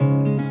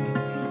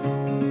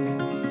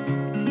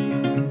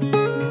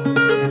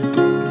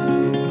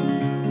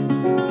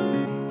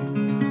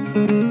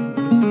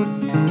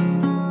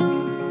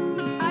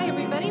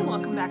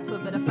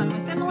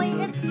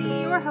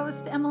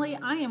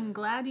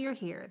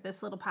here.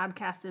 This little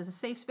podcast is a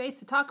safe space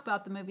to talk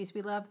about the movies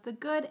we love, the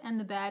good and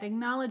the bad,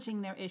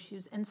 acknowledging their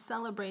issues and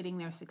celebrating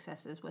their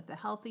successes with a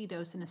healthy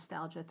dose of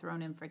nostalgia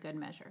thrown in for good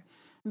measure.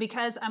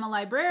 Because I'm a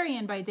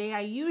librarian by day,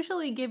 I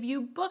usually give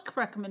you book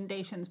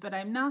recommendations, but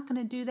I'm not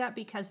going to do that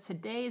because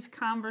today's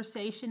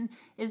conversation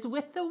is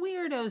with the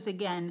weirdos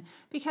again.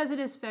 Because it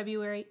is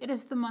February, it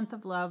is the month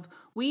of love,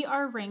 we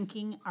are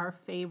ranking our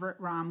favorite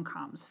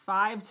rom-coms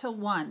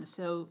 5-1.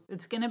 So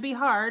it's going to be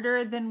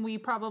harder than we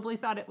probably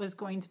thought it was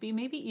going to be.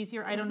 Maybe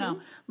easier, I don't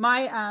know.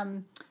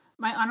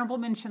 My honorable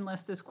mention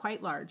list is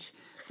quite large,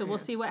 so we'll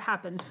see what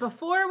happens.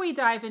 Before we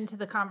dive into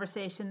the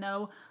conversation,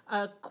 though,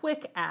 a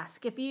quick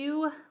ask. If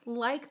you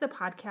like the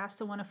podcast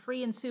and want a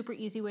free and super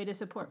easy way to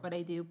support what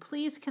I do,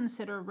 please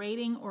consider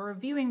rating or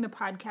reviewing the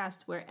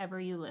podcast wherever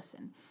you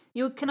listen.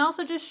 You can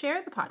also just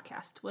share the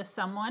podcast with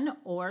someone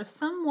or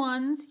some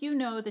ones you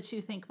know that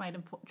you think might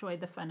enjoy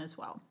the fun as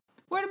well.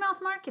 Word of mouth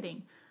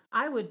marketing.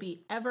 I would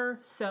be ever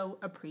so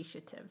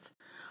appreciative.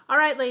 All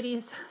right,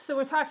 ladies, so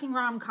we're talking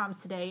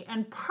rom-coms today,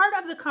 and part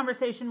of the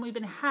conversation we've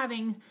been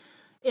having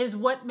is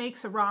what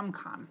makes a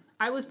rom-com.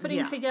 I was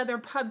putting together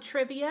pub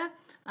trivia.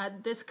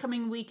 This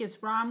coming week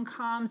is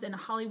rom-coms and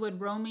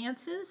Hollywood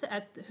romances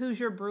at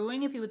Hoosier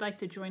Brewing, if you would like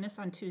to join us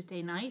on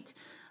Tuesday night,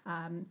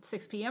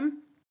 6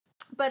 p.m.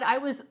 But I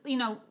was,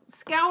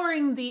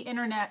 scouring the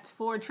internet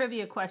for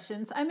trivia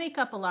questions. I make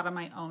up a lot of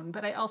my own,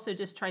 but I also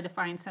just try to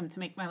find some to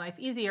make my life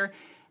easier.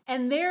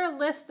 And their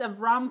list of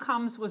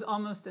rom-coms was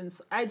almost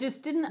I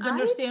just didn't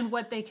understand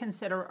what they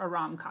consider a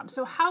rom-com.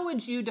 So how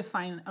would you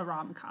define a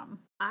rom-com?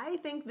 I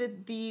think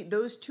that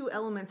those two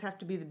elements have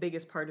to be the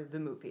biggest part of the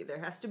movie. There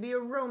has to be a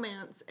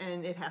romance,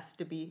 and it has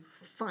to be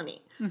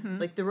funny. Mm-hmm.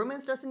 Like, the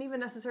romance doesn't even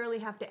necessarily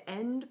have to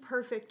end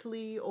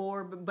perfectly,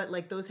 but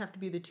like, those have to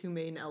be the two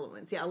main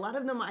elements. Yeah, a lot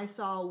of them I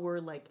saw were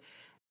like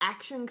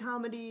action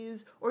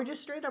comedies or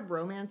just straight up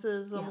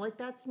romances. I'm like,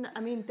 that's not,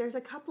 there's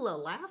a couple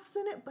of laughs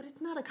in it, but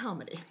it's not a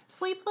comedy.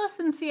 Sleepless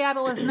in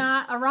Seattle is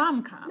not a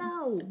rom-com.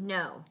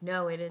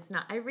 No, it is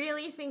not. I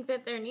really think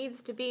that there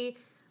needs to be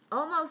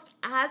almost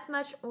as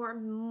much or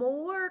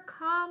more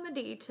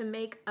comedy to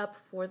make up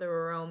for the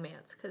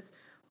romance, because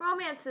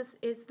romance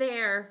is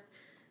there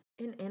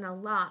in a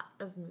lot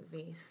of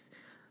movies.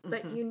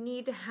 But you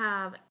need to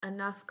have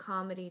enough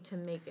comedy to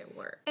make it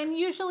work. And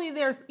usually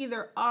there's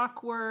either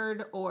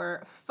awkward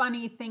or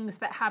funny things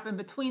that happen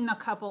between the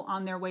couple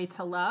on their way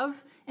to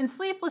love. In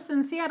Sleepless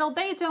in Seattle,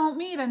 they don't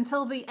meet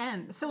until the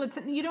end. So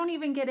you don't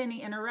even get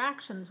any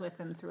interactions with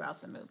them throughout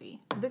the movie.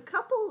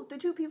 The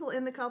two people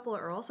in the couple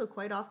are also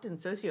quite often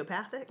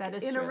sociopathic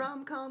in a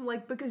rom-com,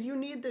 because you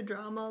need the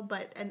drama,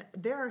 and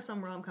there are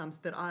some rom-coms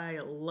that I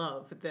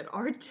love that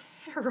are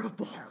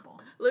terrible.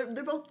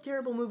 They're both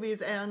terrible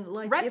movies, and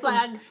Red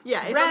flag.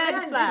 If a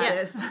man did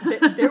this,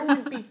 there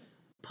would be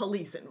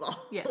police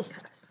involved.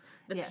 Yes.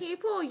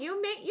 People,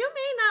 you may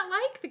not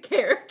like the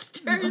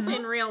characters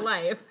in real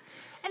life.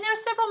 And there are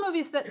several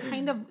movies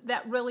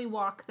that really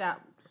walk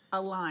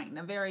a line,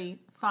 a very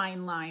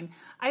fine line.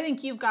 I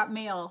think You've Got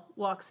Mail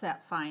walks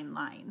that fine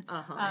line.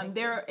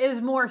 There is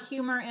more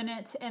humor in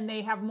it, and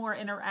they have more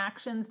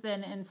interactions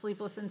than in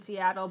Sleepless in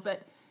Seattle,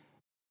 but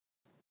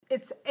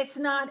it's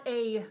not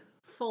a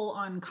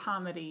full-on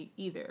comedy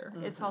either.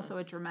 It's also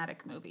a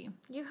dramatic movie.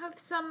 You have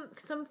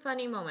some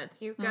funny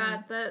moments. You've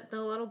got the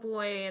little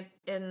boy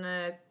in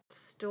the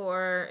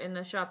store, in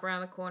the shop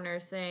around the corner,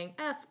 saying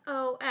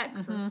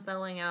FOX and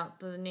spelling out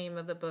the name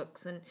of the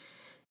books, and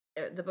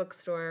the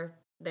bookstore,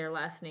 their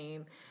last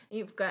name.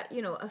 You've got,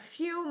 a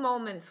few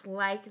moments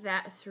like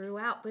that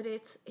throughout, but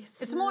it's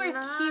more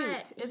not,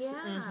 cute.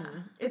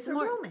 It's a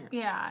romance.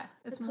 Yeah,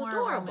 it's more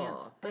adorable,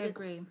 romance. I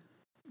agree.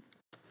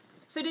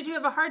 So did you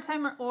have a hard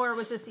time, or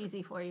was this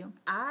easy for you?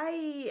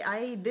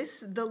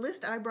 The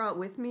list I brought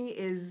with me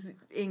is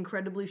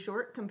incredibly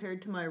short compared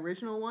to my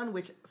original one,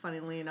 which,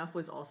 funnily enough,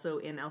 was also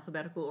in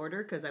alphabetical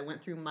order, because I went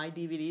through my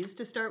DVDs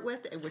to start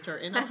with, which are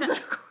in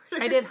alphabetical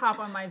order. I did hop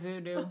on my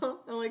Voodoo.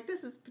 I'm like,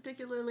 this is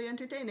particularly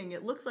entertaining.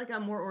 It looks like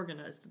I'm more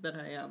organized than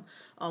I am.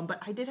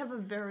 But I did have a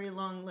very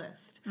long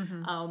list,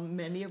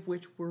 many of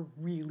which were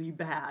really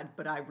bad,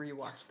 but I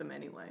rewatched them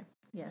anyway.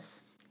 Yes.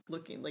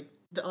 Looking like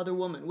The Other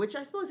Woman, which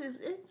I suppose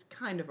it's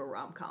kind of a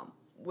rom-com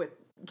with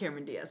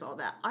Cameron Diaz, all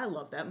that. I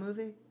love that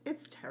movie.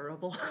 It's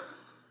terrible.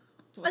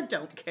 I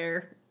don't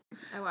care.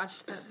 I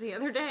watched that the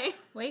other day.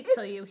 Wait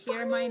till you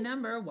hear my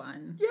number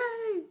one.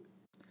 Yay!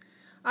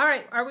 All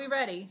right, are we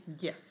ready?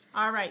 Yes.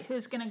 All right,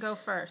 who's going to go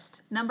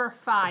first? Number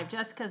 5.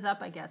 Jessica's up,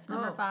 I guess.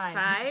 Number 5.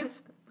 5?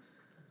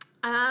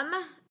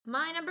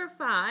 My number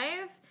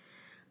 5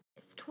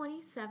 is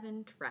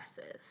 27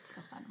 Dresses.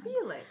 So fun one.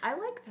 Really? I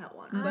like that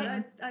one.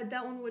 But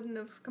that one wouldn't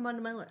have come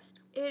onto my list.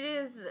 It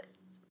is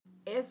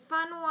a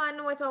fun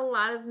one with a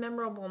lot of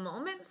memorable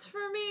moments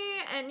for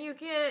me. And you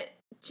get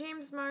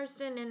James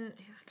Marsden and...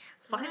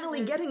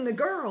 Finally getting the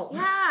girl.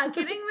 Yeah,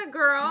 getting the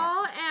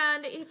girl.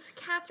 And it's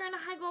Katherine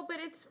Heigl, but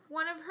it's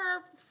one of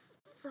her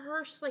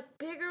first,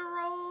 bigger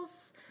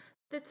roles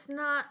that's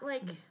not,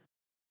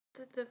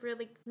 the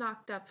really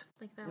knocked up,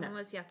 like that one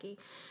was yucky.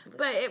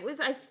 But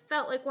I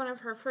felt like one of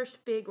her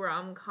first big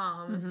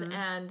rom-coms,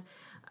 and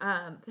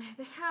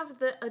they have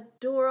the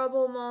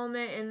adorable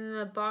moment in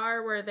the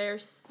bar where they're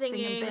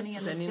singing Benny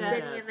and the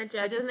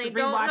Jets, and they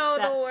don't know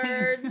the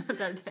words. The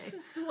other day.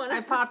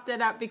 I popped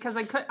it up because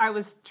I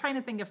was trying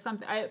to think of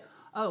something.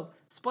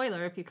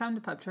 Spoiler, if you come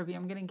to Pub Trivia,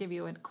 I'm going to give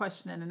you a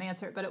question and an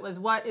answer, but it was,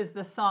 what is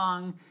the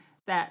song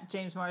that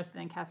James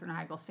Marsden and Katherine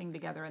Heigl sing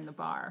together in the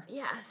bar?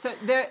 Yes. So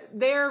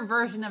their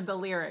version of the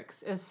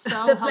lyrics is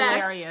so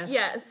hilarious. Best.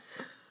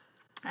 Yes.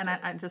 And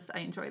I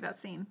enjoy that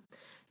scene.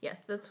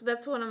 Yes,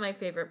 that's one of my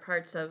favorite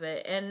parts of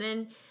it. And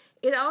then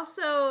it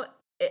also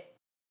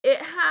it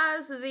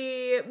has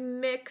the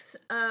mix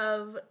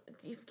of,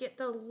 you get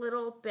the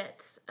little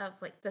bits of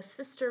like the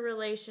sister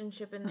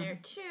relationship in there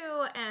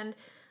too, and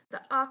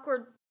the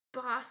awkward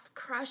boss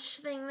crush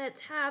thing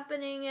that's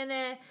happening in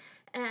it,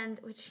 and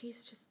which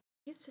he's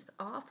just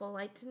awful.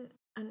 I didn't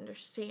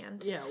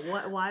understand. Yeah,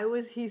 why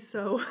was he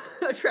so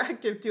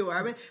attractive to her?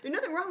 I mean, there's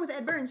nothing wrong with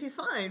Ed Burns, he's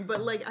fine,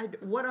 but like,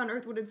 what on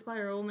earth would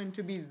inspire a woman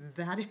to be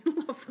that in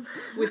love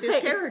with his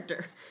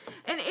character?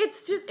 And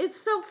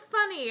it's so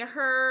funny,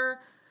 her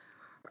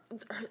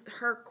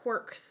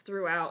quirks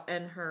throughout,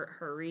 and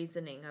her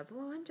reasoning of,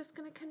 well, I'm just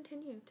going to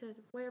continue to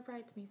wear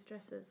bridesmaids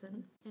dresses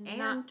and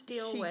not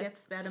deal with. She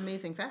gets that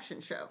amazing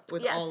fashion show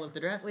with all of the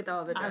dresses. With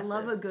all the dresses. I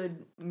love a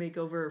good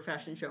makeover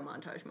fashion show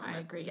montage moment. I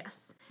agree.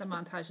 Yes. The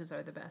montages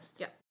are the best.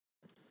 Yep.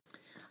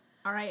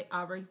 All right,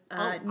 Aubrey.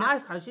 No. I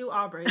called you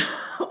Aubrey.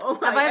 Oh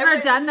Have I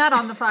ever done that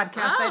on the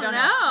podcast? I don't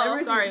know.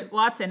 No. Sorry,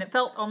 Watson. It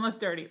felt almost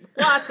dirty.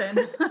 Watson.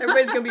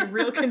 Everybody's going to be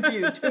real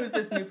confused. Who's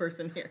this new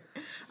person here?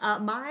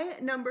 My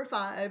number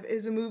 5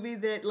 is a movie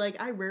that,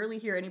 like, I rarely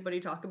hear anybody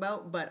talk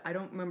about, but I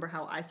don't remember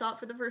how I saw it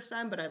for the first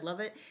time, but I love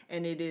it,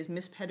 and it is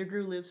Miss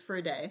Pettigrew Lives for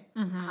a Day.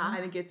 I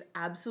think it's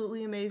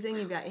absolutely amazing.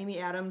 You've got Amy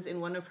Adams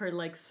in one of her,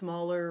 like,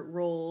 smaller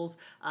roles,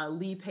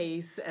 Lee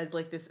Pace as,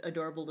 like, this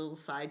adorable little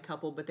side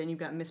couple, but then you've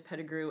got Miss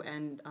Pettigrew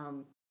and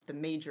the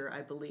Major,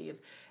 I believe,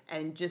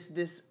 and just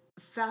this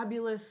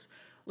fabulous,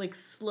 like,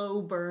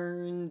 slow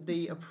burn,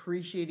 they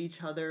appreciate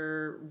each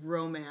other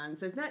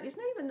romance. It's not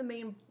even the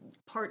main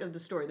part of the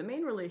story. The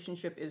main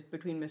relationship is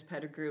between Miss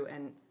Pettigrew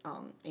and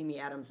Amy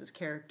Adams'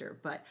 character,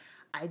 but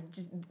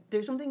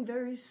there's something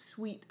very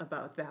sweet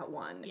about that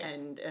one,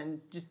 and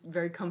just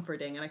very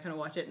comforting, and I kind of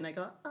watch it and I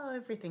go, oh,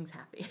 everything's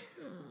happy.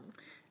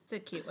 It's a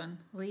cute one.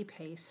 Lee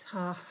Pace.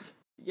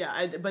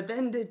 Yeah, but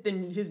then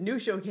his new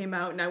show came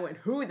out, and I went,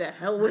 who the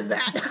hell was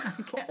that?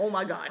 Oh,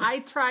 my God. I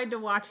tried to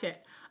watch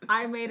it.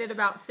 I made it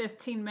about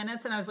 15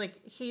 minutes, and I was like,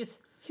 he's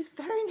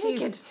very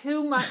naked. He's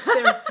too much.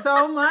 There's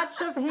so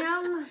much of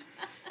him.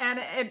 And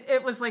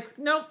it was like,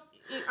 nope.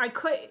 I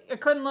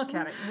couldn't look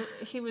at it.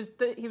 He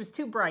was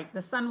too bright.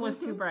 The sun was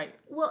too bright.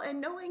 Well, and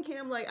knowing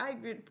him, like,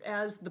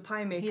 as the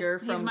pie maker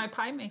he's my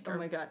pie maker. Oh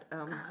my God.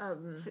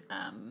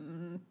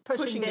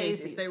 Pushing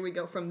Daisies. There we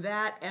go. From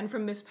that and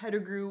from Miss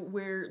Pettigrew,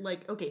 where,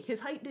 like, okay, his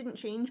height didn't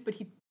change, but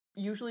he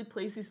usually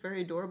plays these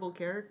very adorable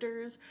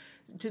characters.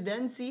 To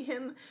then see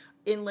him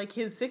in, like,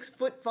 his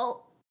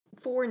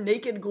 6'4"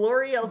 naked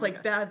glory, I was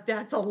like,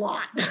 that's a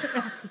lot.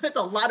 That's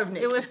a lot of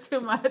naked. It was too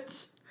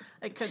much.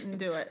 I couldn't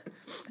do it.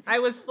 I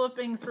was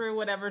flipping through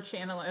whatever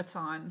channel it's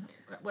on,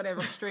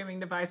 whatever streaming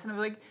device, and I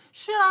was like,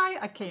 should I?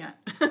 I can't.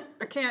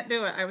 I can't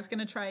do it. I was going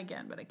to try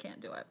again, but I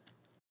can't do it.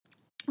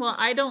 Well,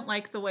 I don't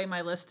like the way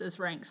my list is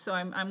ranked, so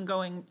I'm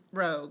going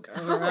rogue. Right.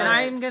 And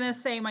I'm going to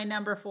say my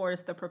number 4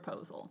 is The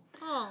Proposal.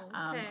 Oh,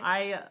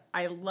 okay.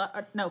 I love...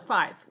 No,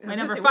 5. My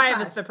number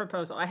 5 is The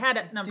Proposal. I had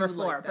it number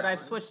 4, like but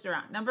I've switched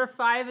around. Number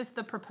 5 is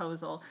The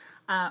Proposal.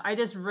 I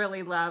just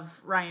really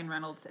love Ryan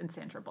Reynolds and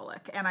Sandra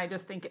Bullock, and I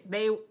just think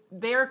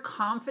their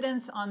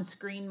confidence on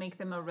screen make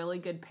them a really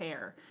good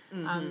pair.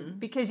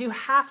 Because you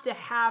have to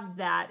have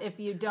that. If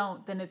you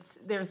don't, then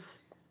there's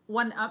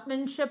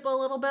one-upmanship a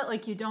little bit,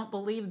 like you don't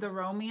believe the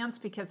romance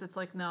because it's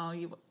like, no,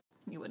 you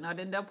would not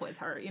end up with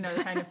her,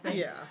 the kind of thing.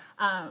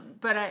 Yeah.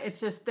 But it's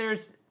just,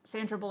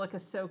 Sandra Bullock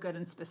is so good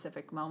in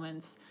specific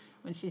moments,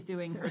 when she's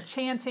doing her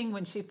chanting,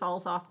 when she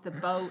falls off the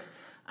boat.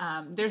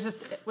 There's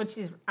just, when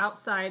she's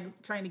outside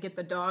trying to get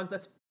the dog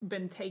that's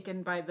been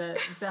taken by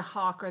the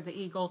hawk or the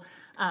eagle.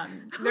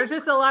 There's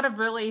just a lot of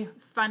really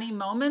funny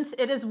moments.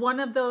 It is one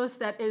of those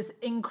that is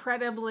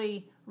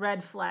incredibly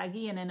red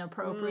flaggy and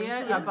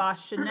inappropriate. Yes. A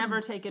boss should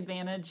never take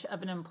advantage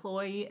of an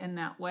employee in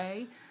that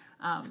way.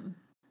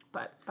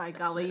 But by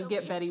golly, you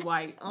get Betty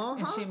White,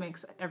 and she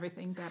makes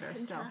everything better.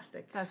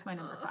 Fantastic. So that's my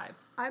number 5.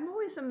 I'm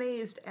always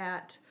amazed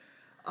at,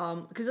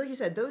 because like you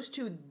said, those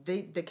two,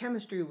 the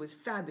chemistry was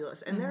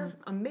fabulous, and they're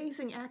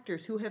amazing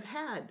actors who have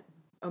had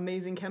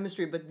amazing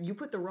chemistry, but you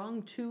put the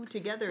wrong two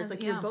together, it's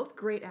like, you're both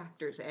great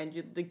actors, and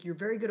you're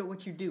very good at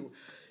what you do.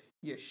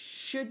 You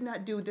should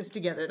not do this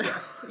together.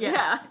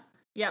 Yes.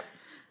 Yeah.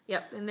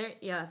 Yep. And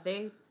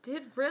they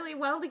did really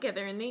well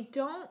together, and they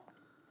don't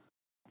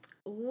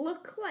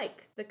look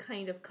like the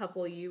kind of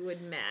couple you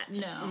would match.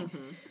 No.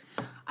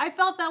 I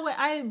felt that way.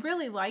 I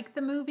really liked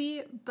the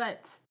movie,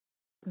 but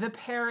the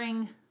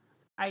pairing,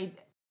 I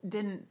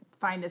didn't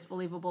find as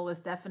believable was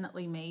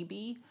definitely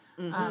Maybe.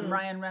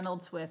 Ryan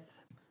Reynolds with,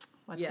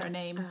 what's her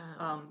name?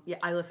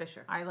 Isla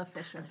Fisher. Isla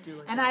Fisher.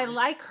 like And that I one.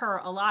 like her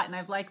a lot, and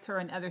I've liked her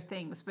in other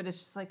things, but it's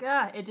just like,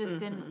 it just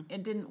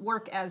didn't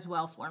work as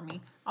well for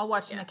me. I'll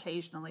watch them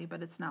occasionally,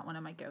 but it's not one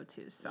of my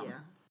go-tos. So, Yeah.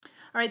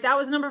 all right, that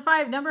was number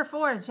 5. Number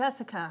 4,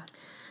 Jessica.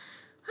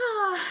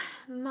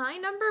 My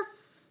number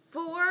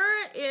 4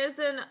 is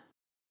an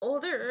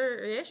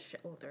older-ish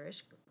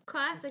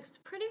classic. It's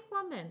Pretty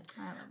Woman.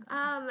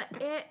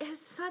 It is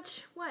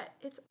such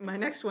My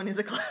next one is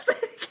a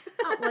classic.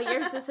 Oh, well,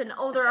 yours is an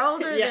older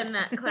Yes. than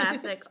that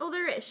classic.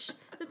 Older-ish.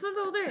 This one's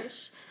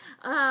older-ish.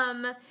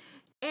 And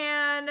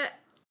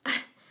I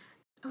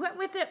went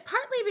with it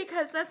partly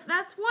because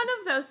that's one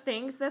of those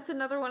things. That's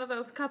another one of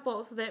those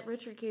couples that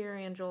Richard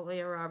Gere and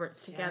Julia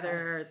Roberts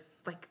together are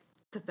like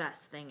the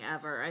best thing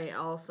ever. I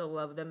also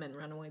love them in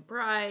Runaway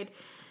Bride.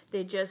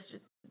 They do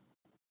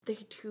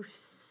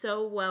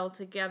so well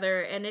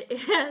together, and it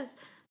has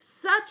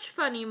such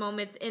funny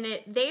moments in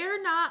it.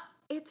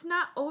 It's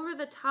not over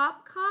the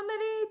top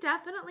comedy,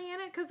 definitely in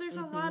it, because there's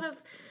a lot of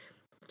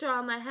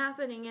drama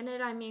happening in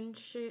it. I mean,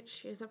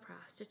 she's a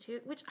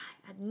prostitute, which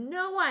I had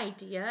no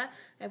idea.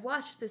 I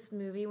watched this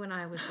movie when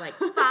I was like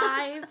 5.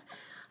 I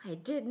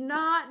did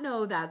not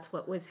know that's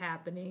what was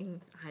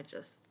happening. I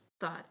just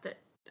thought that,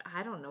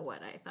 I don't know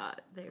what I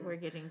thought. They were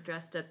getting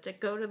dressed up to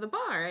go to the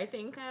bar, I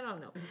think. I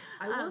don't know.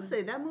 I will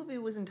say that movie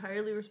was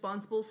entirely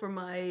responsible for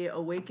my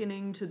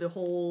awakening to the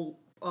whole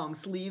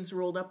sleeves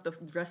rolled up, the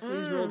dress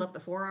sleeves rolled up the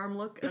forearm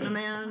look in a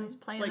man. He's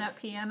playing that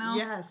piano.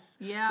 Yes.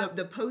 Yeah.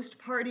 The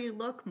post-party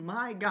look,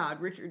 my God,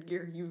 Richard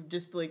Gere, you've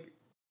just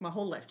my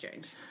whole life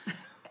changed.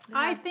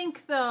 I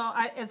think, though,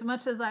 as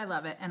much as I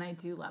love it, and I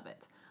do love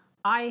it,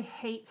 I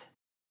hate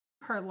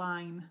her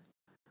line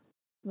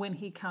when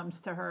he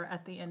comes to her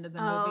at the end of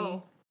the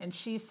movie. And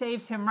she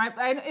saves him right.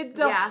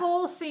 The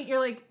whole scene,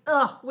 you're like,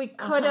 ugh, we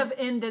could have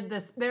ended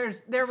this.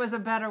 There was a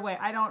better way.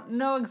 I don't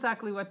know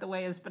exactly what the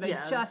way is, but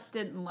I just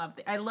didn't love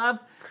it. I love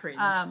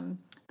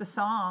the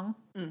song.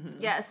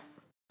 Yes.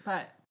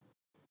 But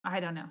I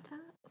don't know.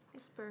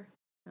 Whisper.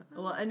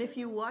 Well, and if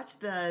you watch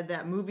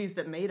that Movies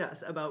That Made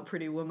Us about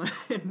Pretty Woman,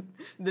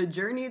 the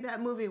journey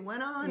that movie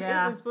went on, it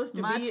was supposed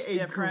to be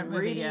a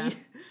gritty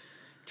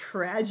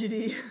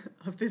tragedy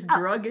of this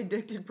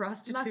drug-addicted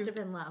prostitute. Must have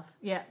been love.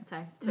 Yeah.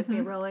 Sorry. Took me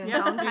a really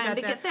long time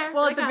to get there.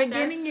 Well, but at the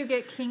beginning, you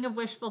get King of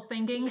Wishful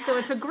Thinking, so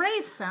it's a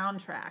great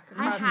soundtrack.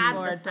 I had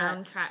the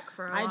soundtrack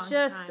for a long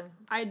time.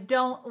 I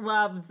don't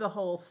love the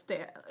whole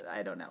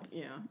I don't know.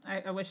 Yeah.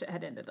 I wish it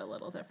had ended a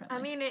little differently.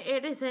 I mean,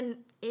 it is an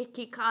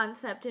icky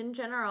concept in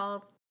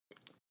general,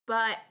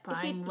 but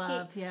Buying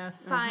love,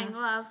 yes. Buying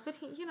love, but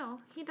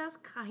he does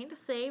kind of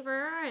save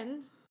her,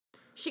 and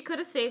she could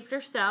have saved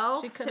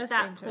herself at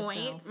that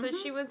point. So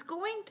she was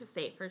going to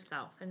save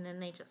herself, and then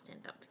they just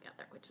end up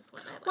together, which is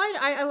what I like. Well,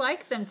 I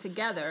like them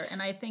together,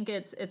 and I think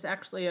it's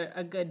actually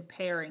a good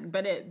pairing.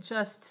 But it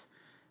just,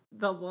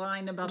 the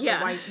line about the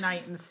White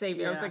Knight and the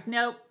Savior, I was like,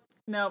 nope.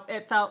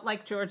 It felt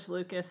like George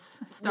Lucas,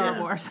 Star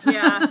Wars.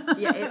 Yeah,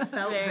 it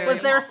felt very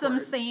Was there awkward. some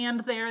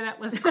sand there that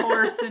was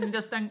coarse and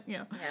just,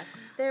 Yeah,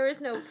 there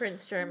was no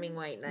Prince Charming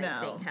White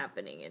Knight thing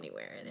happening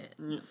anywhere in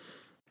it.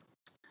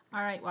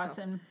 All right,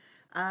 Watson.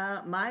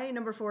 My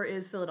number 4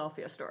 is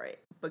Philadelphia Story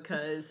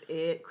because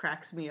it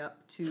cracks me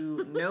up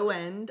to no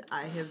end.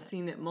 I have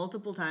seen it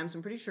multiple times.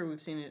 I'm pretty sure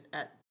we've seen it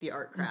at the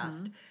Art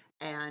Craft,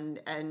 and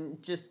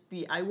just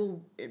I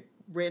will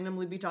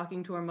randomly be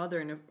talking to our mother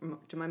and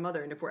to my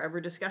mother, and if we're ever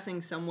discussing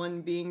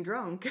someone being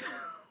drunk,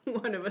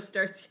 one of us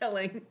starts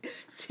yelling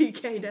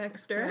C.K.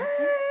 Dexter,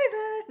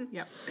 Haven!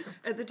 Yep.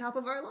 At the top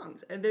of our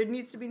lungs. And there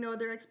needs to be no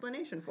other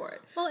explanation for it.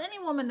 Well, any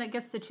woman that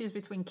gets to choose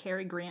between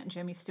Cary Grant and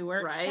Jimmy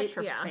Stewart, right?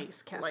 shut your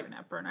face, Katharine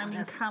Hepburn. I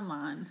mean, come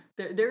on.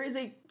 There is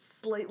a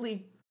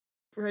slightly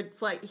red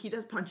flag. He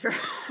does punch her.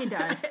 He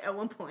does. At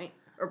one point.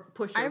 Or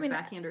push her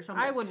backhand or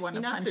something. I would want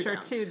to punch her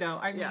down. too, though.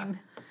 I mean,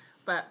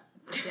 but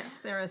yes,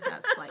 there is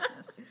that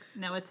slightness.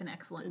 No, it's an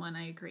excellent one.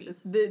 I agree.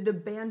 It's the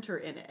banter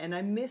in it. And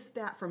I miss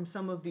that from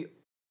some of the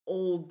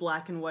old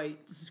black and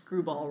white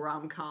screwball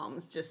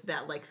rom-coms, just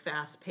that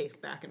fast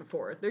paced back and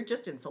forth. They're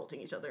just insulting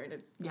each other, and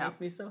it makes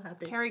me so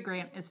happy. Cary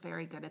Grant is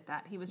very good at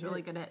that. He was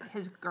really good at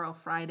His Girl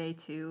Friday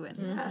too, and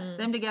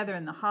them together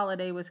in The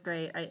Holiday was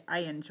great. I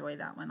enjoy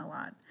that one a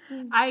lot.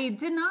 I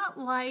did not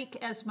like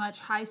as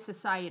much High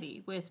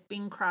Society with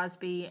Bing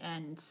Crosby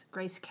and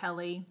Grace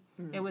Kelly.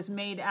 It was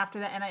made after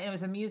that, and it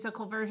was a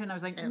musical version. I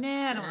was like,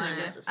 nah, I don't like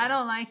it. I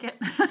don't like it.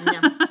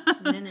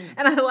 No.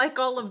 And I like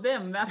all of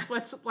them. That's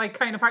what's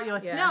kind of hard. You're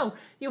like, no,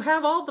 you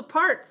have all the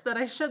parts that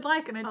I should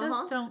like, and I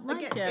just don't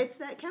like it. It's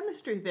that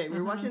chemistry thing.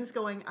 We're watching this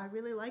going, I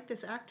really like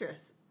this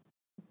actress.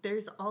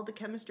 There's all the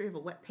chemistry of a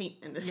wet paint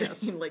in the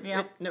scene.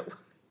 No.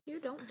 You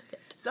don't fit.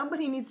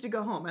 Somebody needs to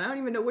go home. And I don't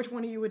even know which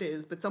one of you it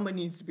is, but somebody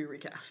needs to be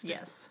recast.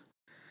 Yes.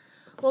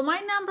 Well, my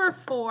number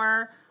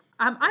 4...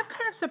 I'm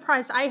kind of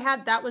surprised.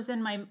 That was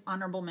in my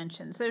honorable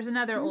mentions. There's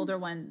another older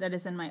one that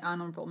is in my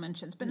honorable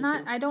mentions, but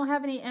I don't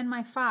have any in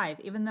my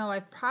 5, even though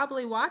I've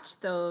probably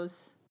watched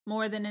those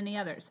more than any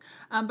others.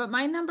 But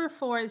my number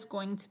 4 is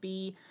going to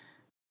be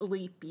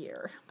Leap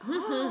Year.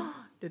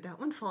 Did that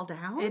one fall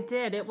down? It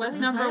did. It was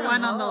number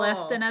one on the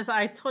list, and as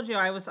I told you,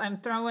 I'm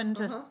throwing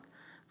just.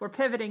 We're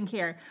pivoting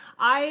here.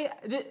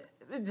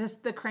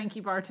 Just the cranky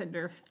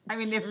bartender. I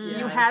mean, if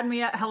you had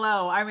me at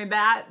hello, I mean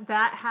that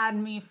had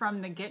me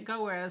from the get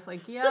go where I was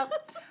like, yep,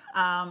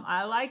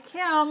 I like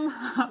him.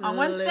 I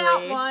want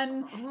that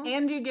one.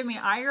 And you give me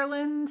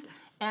Ireland,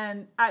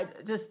 and I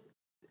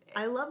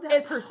love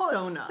that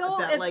persona.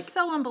 It's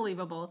so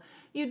unbelievable.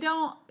 You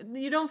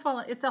don't fall.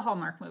 It's a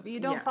Hallmark movie.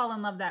 You don't fall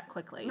in love that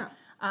quickly. No.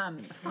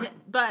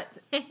 But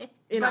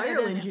in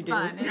Ireland you do.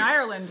 In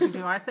Ireland you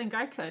do. I think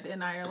I could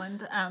in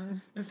Ireland.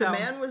 If the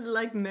man was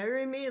like,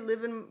 marry me,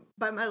 live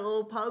by my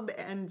little pub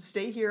and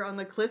stay here on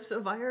the cliffs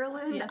of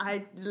Ireland,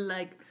 I'd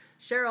like,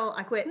 Cheryl,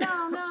 I quit.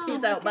 No.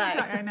 Peace out,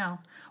 bye. I know.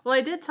 Well,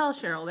 I did tell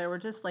Cheryl there were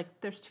just like,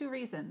 there's two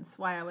reasons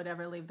why I would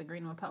ever leave the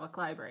Greenwood Public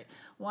Library.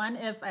 One,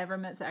 if I ever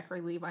met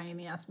Zachary Levi and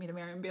he asked me to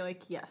marry him, I'd be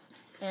like, yes.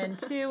 And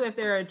two, if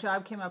a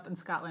job came up in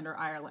Scotland or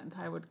Ireland,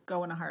 I would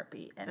go in a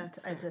heartbeat. And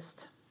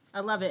I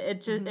love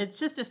it.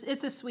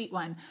 It's a sweet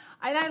one.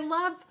 And I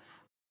love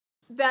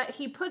that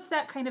he puts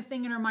that kind of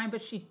thing in her mind,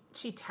 but she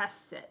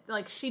tests it.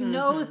 Like she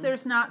knows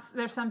there's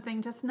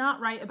something just not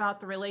right about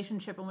the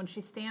relationship. And when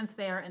she stands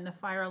there and the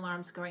fire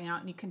alarm's going out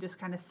and you can just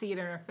kind of see it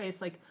in her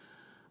face, like,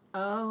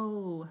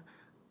 oh,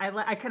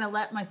 I kind of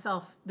let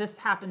myself, this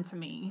happened to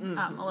me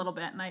a little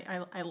bit. And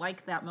I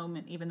like that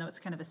moment, even though it's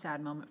kind of a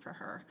sad moment for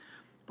her.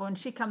 But when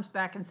she comes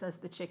back and says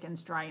the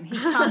chicken's dry and he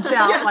comes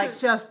out like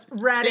just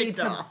ready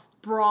to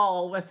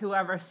brawl with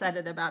whoever said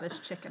it about his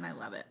chicken. I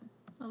love it.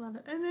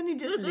 And then he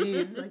just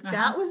leaves. Like,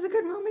 that was the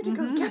good moment to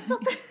go get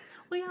something.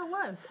 Well, yeah, it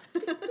was.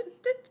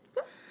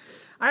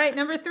 All right,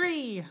 number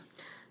 3.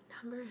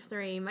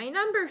 My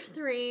number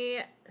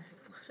 3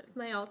 is one of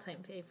my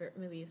all-time favorite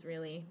movies,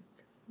 really.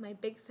 It's My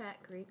Big Fat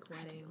Greek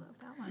Wedding. I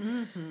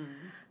love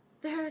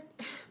that one.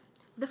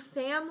 The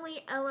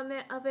family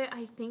element of it,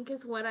 I think,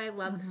 is what I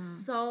love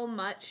so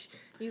much.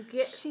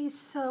 She's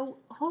so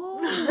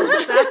old.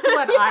 That's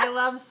what I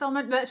love so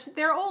much.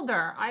 They're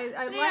older. I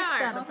like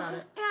that about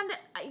it. And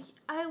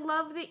I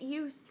love that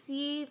you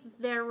see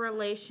their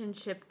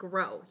relationship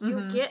grow.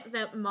 You get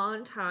that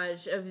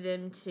montage of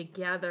them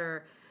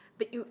together,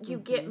 but you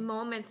get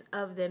moments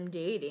of them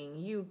dating.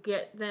 You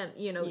get them,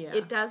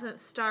 it doesn't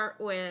start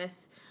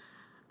with,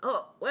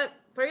 oh, what?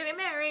 We're getting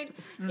married.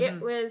 It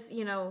was,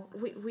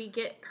 we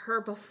get her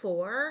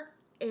before,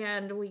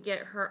 and we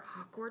get her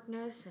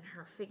awkwardness and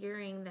her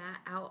figuring that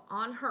out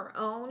on her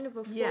own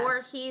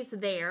before he's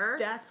there.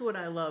 That's what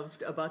I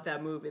loved about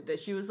that movie, that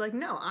she was like,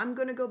 no, I'm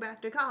going to go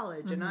back to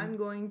college, and I'm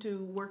going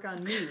to work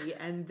on me,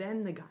 and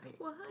then the guy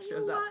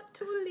shows up. Want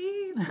to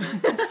leave?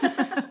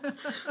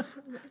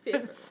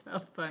 It's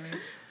so funny.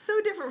 So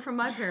different from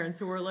my parents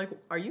who were like,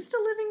 are you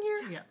still living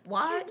here? Yeah.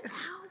 Why? Get out.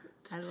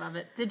 I love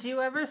it. Did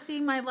you ever see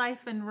My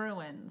Life in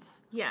Ruins?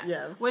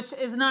 Yes. Which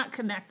is not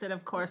connected,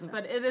 of course,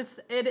 but it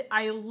is.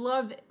 I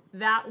love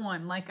that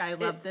one like I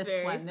love this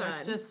one. Fun.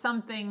 There's just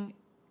something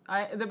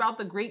about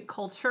the Greek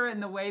culture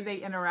and the way they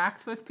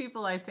interact with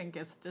people. I think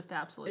is just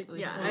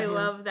absolutely. Yeah, I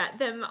love that.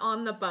 Them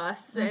on the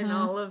bus and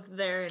all of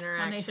their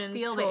interactions. And they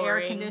steal the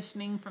air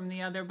conditioning from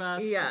the other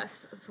bus.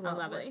 Yes, it's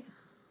lovely. I love it.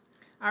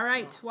 All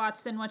right,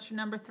 Watson, what's your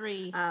number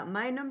 3?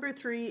 My number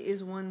 3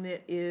 is one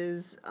that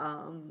is,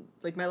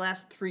 like my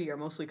last 3 are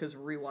mostly because of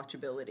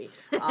rewatchability.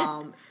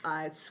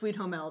 It's Sweet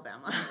Home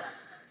Alabama.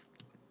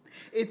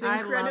 It's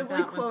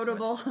incredibly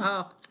quotable.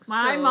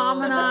 My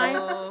mom and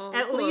I,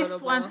 at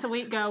least once a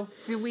week, go,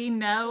 do we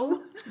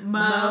know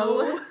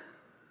Mo?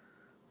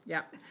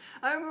 Yep.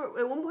 I remember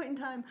at one point in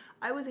time,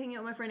 I was hanging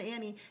out with my friend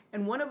Annie,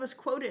 and one of us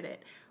quoted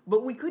it,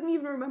 but we couldn't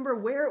even remember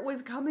where it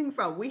was coming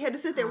from. We had to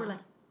sit there, we're like,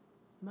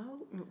 Mo?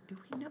 Do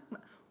we know?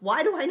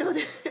 Why do I know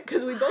that?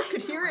 Because we both could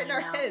hear it in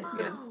our heads,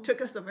 but it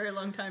took us a very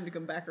long time to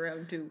come back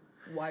around to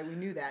why we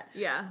knew that.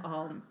 Yeah.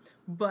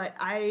 But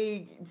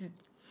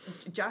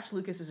Josh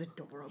Lucas is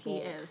adorable. He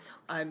is.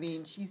 I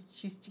mean,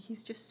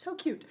 he's just so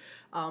cute.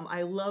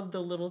 I love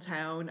the little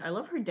town. I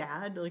love her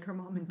dad. Like, her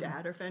mom and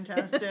dad are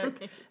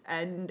fantastic.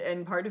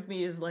 and part of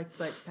me is like,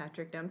 but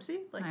Patrick Dempsey?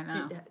 Like, I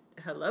know.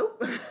 Hello?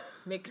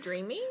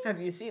 McDreamy? Have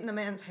you seen the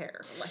man's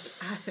hair?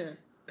 Like,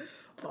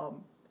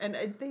 and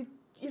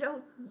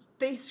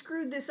they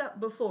screwed this up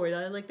before.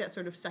 I like that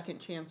sort of second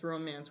chance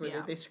romance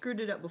where they screwed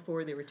it up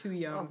before. They were too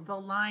young. The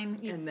line,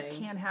 you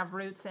can't have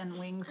roots and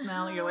wings,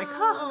 Mel. You're like,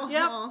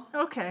 yep,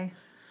 okay.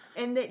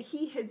 And that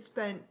he had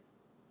spent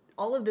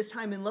all of this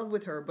time in love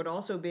with her, but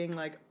also being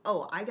like,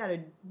 oh, I got to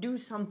do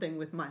something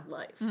with my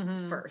life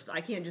first.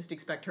 I can't just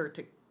expect her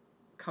to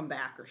come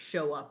back or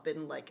show up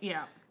and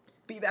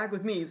be back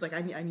with me. It's like,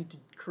 I need to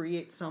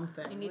create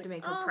something. I need to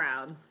make her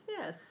proud.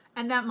 Yes.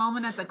 And that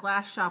moment at the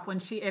glass shop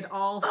when it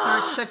all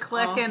starts to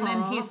click and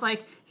then he's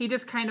like, he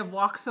just kind of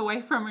walks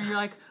away from her and you're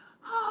like,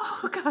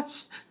 oh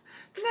gosh,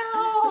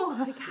 no.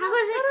 Like, how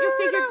is it you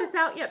figured this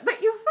out yet?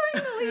 But you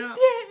finally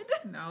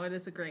did. No, it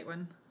is a great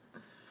one.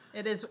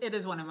 It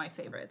is one of my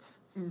favorites.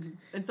 Mm-hmm.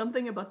 And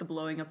something about the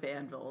blowing up the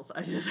anvils.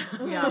 I just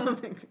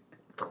think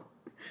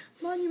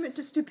monument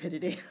to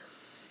stupidity.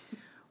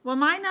 Well,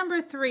 my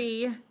number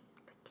 3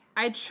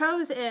 I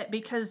chose it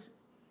because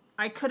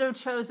I could have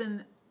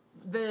chosen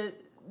the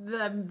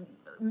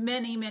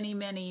many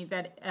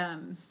that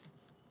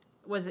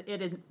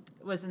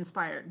was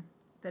inspired,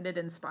 that it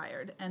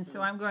inspired. And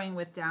so I'm going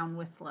with Down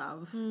with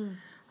Love.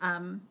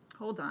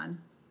 Hold on.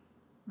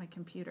 My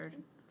computer.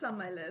 It's on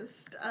my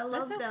list. I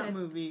love that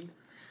movie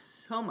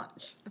so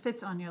much. If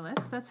it's on your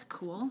list, that's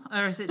cool.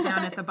 Or is it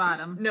down at the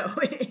bottom? No,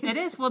 it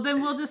is. Well,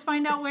 then we'll just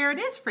find out where it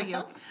is for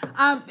you.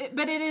 But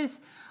it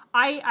is.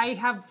 I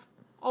have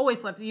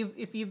always loved you.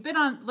 If you've been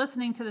on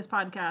listening to this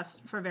podcast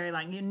for very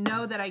long, you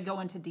know that I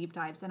go into deep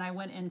dives. And I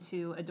went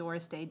into a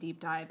Doris Day deep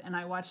dive, and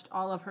I watched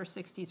all of her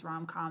 60s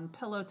rom-com,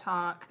 Pillow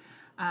Talk,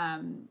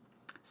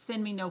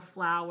 Send Me No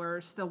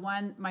Flowers, the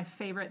one, my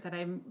favorite that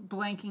I'm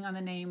blanking on the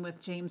name, with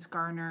James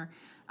Garner.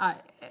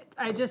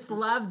 I just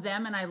love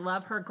them, and I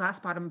love her Glass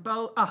Bottom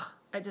Boat. Oh,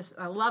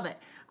 I love it.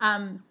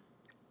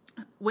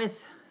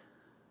 With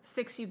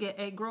Six You Get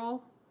Egg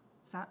Roll.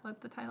 Is that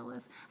what the title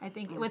is? I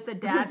think with the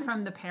dad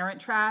from The Parent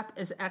Trap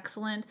is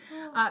excellent.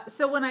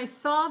 So when I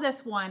saw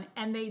this one,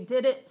 and they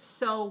did it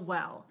so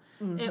well,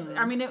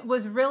 it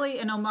was really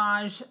an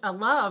homage, a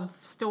love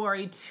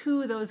story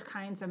to those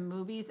kinds of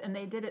movies, and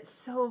they did it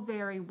so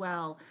very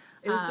well.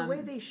 It was the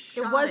way they shot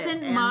it. It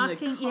wasn't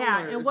mocking.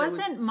 Yeah, it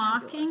wasn't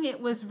mocking.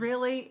 It was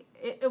really.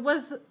 It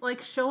was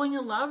like showing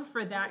a love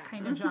for that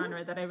kind of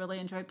genre that I really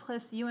enjoyed.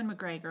 Plus, Ewan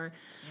McGregor.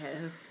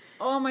 Yes.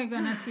 Oh my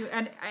goodness,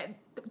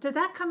 did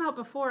that come out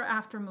before or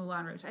after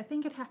Moulin Rouge? I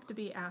think it'd have to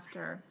be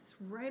after. It's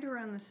right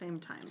around the same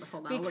time. But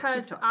hold on,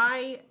 because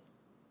I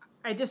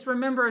just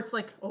remember it's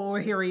like, oh,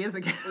 here he is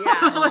again.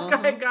 Yeah.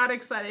 I got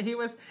excited. He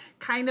was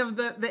kind of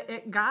the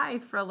it guy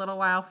for a little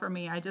while for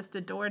me. I just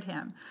adored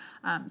him.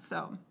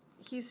 So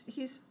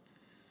he's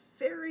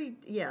very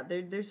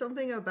there's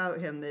something about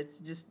him that's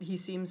just, he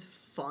seems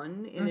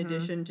fun in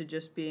addition to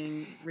just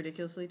being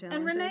ridiculously talented.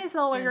 And Renee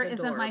Zellweger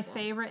isn't my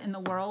favorite in the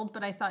world,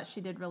 but I thought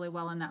she did really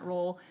well in that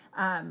role.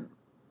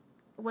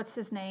 What's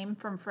his name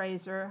from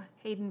Frasier?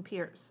 Hayden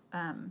Pierce,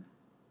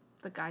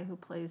 the guy who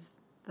plays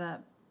the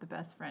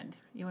best friend,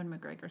 Ewan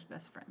McGregor's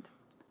best friend.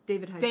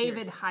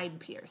 David Hyde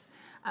Pierce.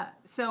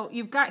 So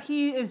you've got,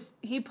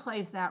 he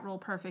plays that role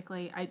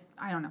perfectly. I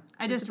don't know.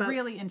 I just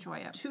really enjoy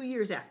it. 2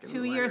 years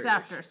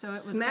after. So it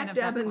was smack kind of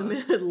dab in the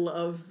middle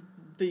of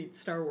the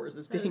Star Wars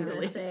is being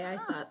released. I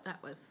thought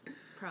that was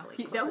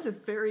probably that was a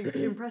very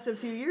impressive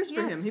few years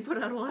for him. He put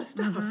out a lot of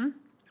stuff.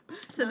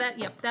 So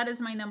that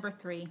is my number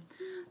 3,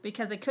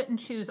 because I couldn't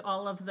choose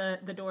all of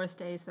the Doris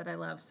Days that I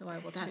love, so I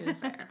will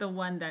choose the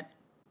one that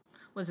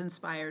was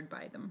inspired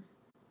by them.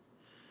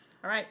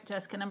 All right,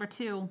 Jessica, number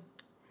 2.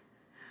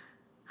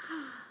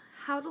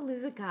 How to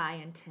Lose a Guy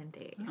in 10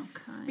 Days.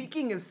 Okay.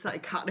 Speaking of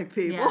psychotic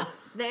people.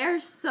 Yes. They're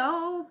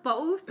so,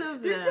 both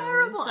of them. They're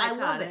terrible.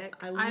 Psychotic.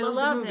 I love it. I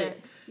love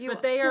it.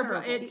 But they terrible.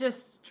 are, it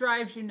just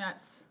drives you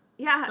nuts.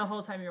 Yeah. The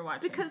whole time you're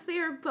watching. Because they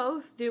are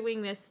both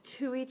doing this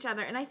to each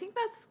other. And I think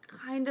that's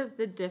kind of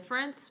the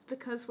difference,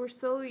 because we're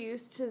so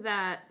used to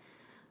that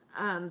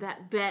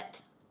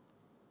bet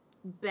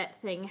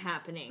thing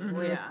happening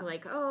with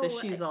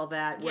she's all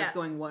that, where it's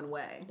going one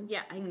way.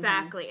 Yeah,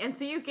 exactly. And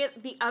so you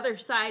get the other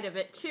side of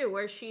it too,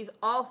 where she's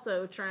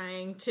also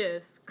trying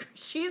to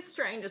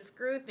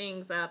screw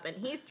things up, and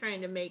he's trying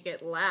to make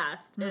it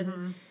last,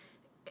 and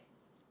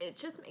it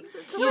just makes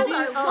it so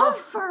love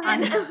for her.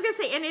 And I was gonna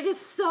say, and it is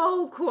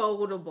so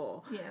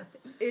quotable.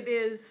 Yes, it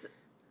is.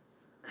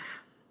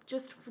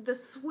 Just the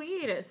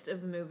sweetest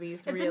of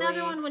movies, It's really.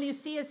 another one when you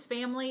see his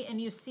family and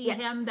you see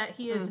him, that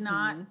he is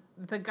not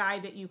the guy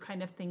that you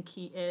kind of think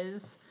he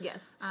is.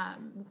 Yes.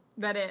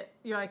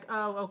 You're like,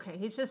 oh, okay.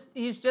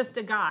 He's just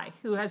a guy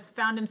who has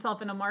found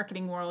himself in a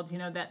marketing world,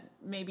 that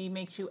maybe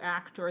makes you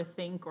act or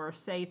think or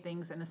say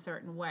things in a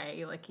certain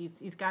way. Like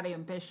he's got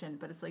ambition,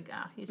 but it's like,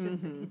 he's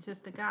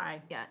just a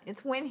guy. Yeah.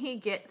 It's when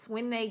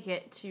they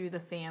get to the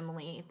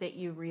family that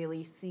you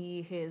really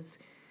see his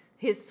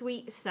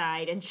sweet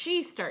side, and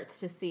she starts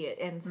to see it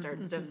and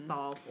starts to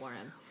fall for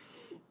him.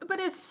 But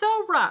it's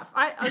so rough.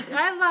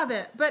 I love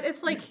it. But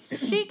it's like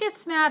she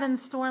gets mad and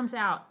storms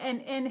out,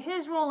 and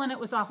his role in it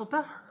was awful,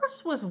 but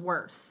hers was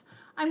worse.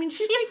 I mean,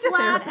 she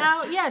flat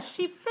out,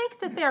 she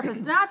faked a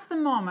therapist. That's the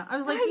moment. I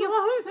was like,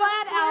 you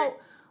flat out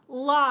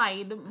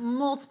lied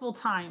multiple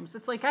times.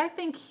 It's like, I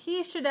think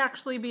he should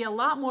actually be a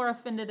lot more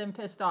offended and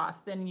pissed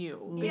off than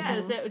you,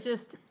 because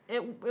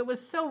it was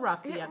so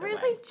rough the other way. It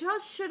really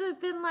just should have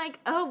been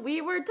like, oh,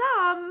 we were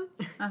dumb.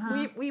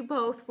 We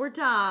both were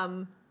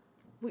dumb.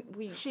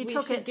 She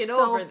took it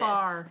so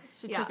far.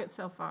 She took it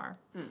so far.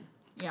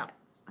 Yeah.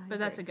 But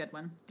that's a good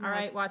one. All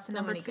right, Watson,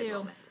 number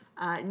 2.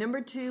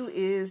 Number 2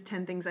 is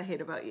 10 Things I Hate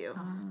About You.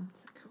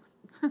 That's a good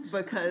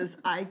one.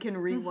 Because I can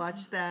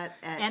rewatch that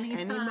at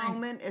any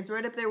moment. It's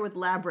right up there with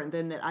Labyrinth,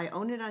 in that I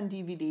own it on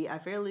DVD. I'm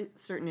fairly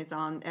certain it's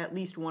on at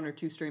least 1 or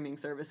 2 streaming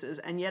services.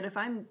 And yet if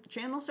I'm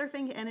channel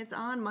surfing and it's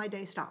on, my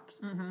day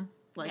stops.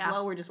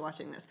 While we're just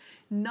watching this.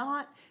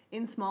 Not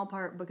in small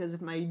part because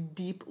of my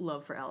deep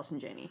love for Allison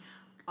Janney.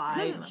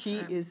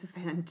 She is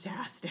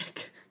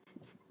fantastic.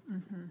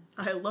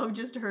 I love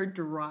just her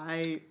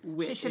dry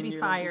wit. She should in be your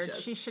fired.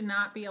 language. She should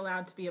not be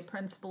allowed to be a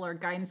principal or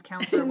guidance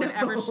counselor,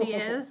 whatever she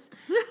is.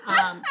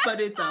 But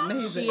it's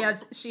amazing.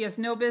 She has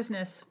no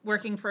business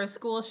working for a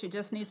school. She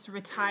just needs to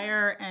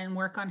retire and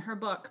work on her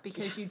book,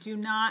 because you do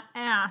not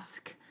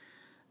ask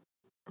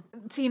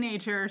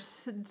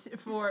teenagers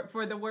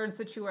for the words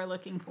that you are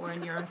looking for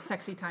in your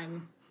sexy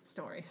time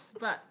stories.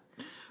 But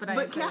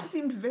Kat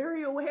seemed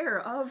very aware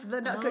of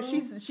the because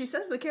she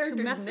says the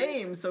character's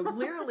name, so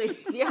clearly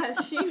Yeah,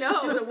 she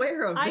knows. she's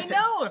aware of I this.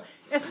 know.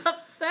 It's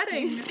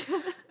upsetting.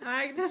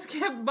 I just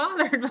get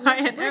bothered by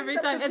it every brings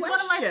up time. the It's one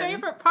of my question.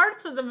 favorite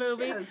parts of the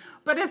movie, Yes.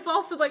 but it's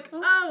also like,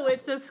 oh,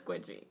 it's just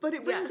squidgy. But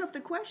it brings up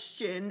the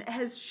question: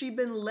 has she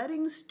been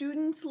letting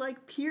students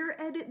like peer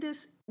edit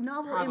this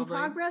novel in Probably.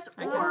 progress,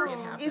 I can or see it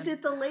happen. is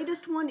it the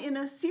latest one in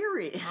a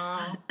series?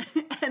 Oh,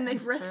 and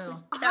they've read. true.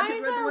 Kat has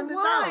read the one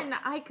that's out.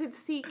 I could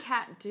see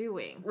Kat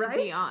doing, to Right?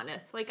 be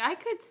honest. Like, I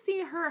could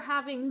see her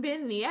having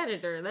been the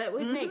editor. That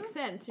would make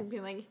sense. And be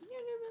like,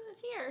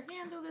 here,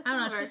 handle this I don't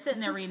know. over. She's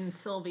sitting there reading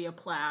Sylvia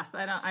Plath.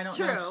 I don't know if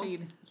True.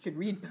 she'd. You could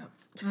read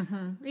both.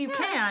 You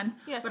can,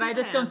 Yes, but you I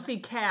just can. don't see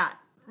Kat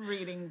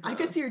reading. I both.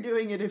 could see her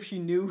doing it if she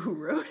knew who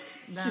wrote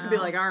it. She'd be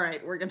No. like, "All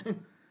right, we're gonna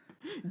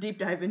deep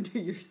dive into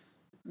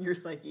your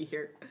psyche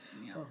here."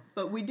 Yeah. Oh,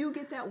 but we do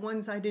get that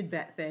one-sided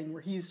bet thing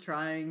where he's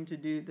trying to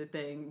do the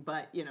thing,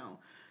 but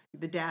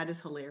the dad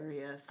is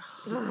hilarious.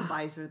 He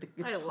buys her the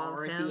I love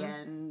guitar at him. the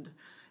end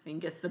and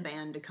gets the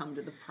band to come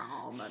to the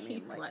prom. I mean,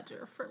 Heath like,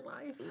 Ledger for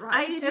life.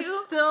 right?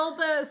 It's still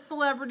the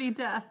celebrity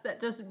death that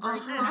just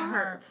breaks my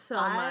heart. hurts so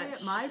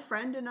much. My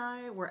friend and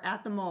I were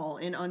at the mall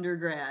in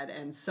undergrad,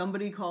 and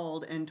somebody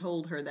called and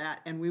told her that,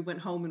 and we went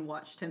home and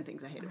watched 10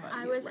 Things I Hate About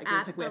I You. was Like, it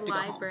was at like, we the have to go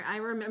home. library. I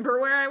remember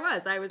where I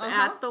was. I was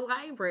Uh-huh. at the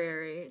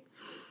library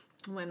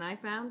when I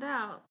found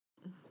out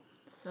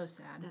So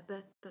sad.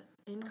 that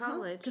in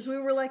college. Because we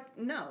were like,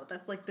 no,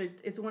 that's like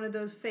it's one of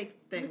those fake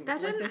things. That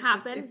Like, didn't there's-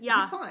 happen. Yeah.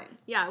 He's fine.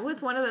 Yeah, it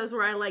was one of those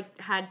where I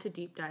had to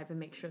deep dive and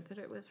make sure that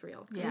it was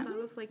real. Yeah. I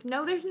was like,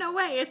 no, there's no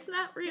way. It's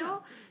not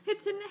real.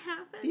 It didn't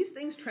happen. These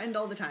things trend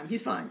all the time.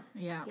 He's fine.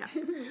 Yeah. Yeah.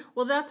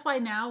 Well, that's why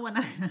now when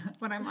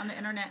I'm on the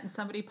internet and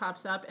somebody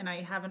pops up and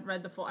I haven't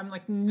read the full, I'm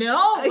like,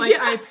 no, like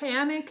Yeah. I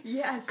panic.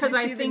 Yes, Because you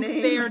I see the think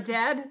name. they are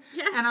dead.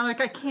 Yes. And I'm like,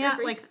 I can't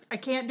Every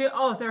do.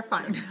 Oh, they're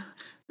fine.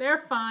 They're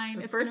fine.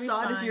 The It's first gonna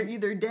be thought is fine. you're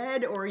either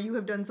dead or you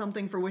have done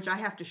something for which I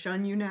have to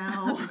shun you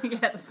now.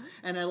 Yes.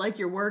 And I like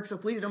your work, so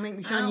please don't make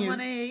me I shun don't you. want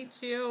to hate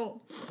you.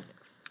 All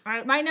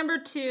right, my number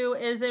 2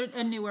 is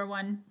a newer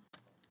one,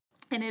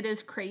 and it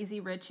is Crazy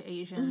Rich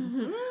Asians.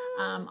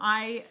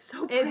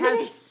 So It has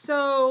pretty.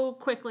 so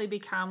quickly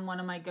become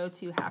one of my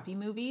go-to happy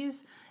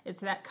movies.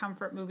 It's that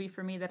comfort movie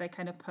for me that I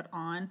kind of put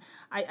on.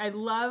 I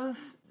love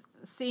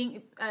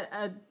seeing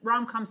a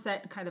rom-com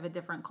set kind of a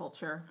different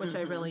culture, which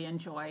I really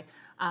enjoy.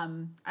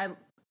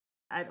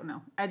 I don't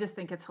know. I just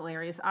think it's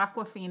hilarious.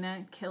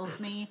 Aquafina kills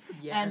me.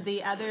 And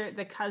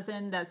the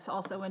cousin that's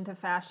also into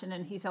fashion,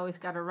 and he's always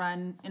got to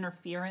run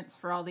interference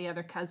for all the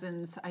other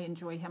cousins. I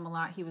enjoy him a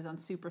lot. He was on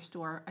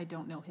Superstore. I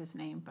don't know his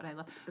name, but I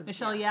love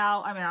Michelle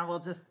Yao. I mean, I will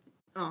just...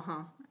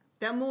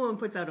 That woman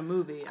puts out a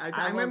movie. I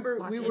will remember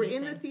watch we were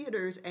in the anything.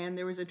 theaters and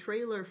there was a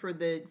trailer for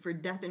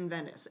Death in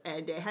Venice,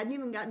 and it hadn't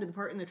even gotten to the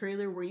part in the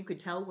trailer where you could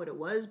tell what it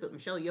was, but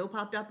Michelle Yeoh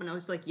popped up and I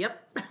was like,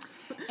 "Yep."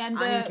 And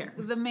I didn't care.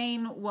 the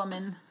main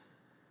woman...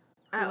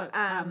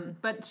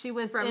 but she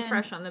was from in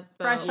Fresh on the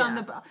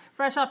Boat.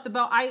 Fresh off the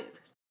boat.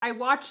 I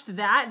watched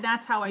that.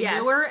 That's how I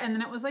Yes. knew her, and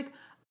then it was like,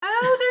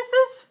 oh, this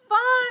is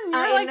fun. You're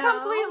I like know.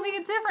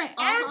 completely different,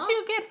 Uh-huh. and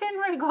you get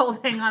Henry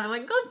Golding on it.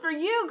 Like, good for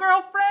you,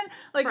 girlfriend.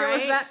 Like it was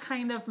Right? that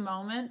kind of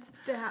moment.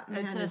 That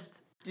man It just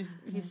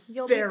he's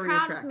You'll very be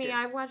proud attractive. of me.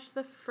 I watched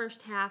the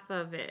first half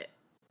of it.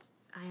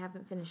 I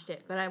haven't finished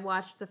it, but I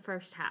watched the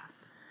first half.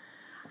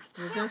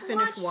 We're gonna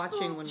finish Watch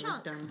watching full when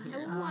chunks. we're done I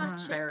here. will watch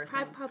it. Embarrassing.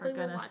 I probably for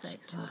will goodness watch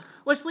sakes. it.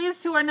 Which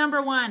leads to our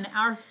number 1,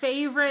 our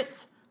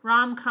favorite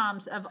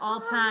rom-coms of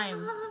all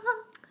time.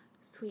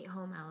 Sweet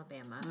Home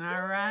Alabama.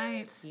 All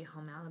right. Sweet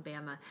Home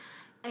Alabama.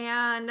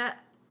 And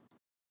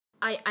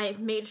I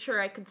made sure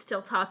I could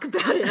still talk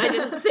about it. I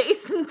didn't say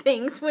some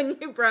things when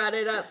you brought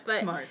it up,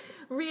 but Smart.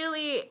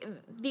 really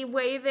the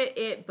way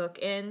that it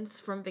bookends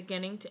from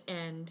beginning to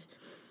end,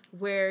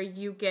 where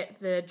you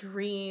get the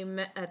dream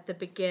at the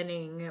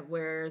beginning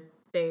where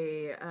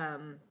they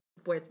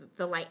where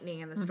the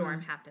lightning and the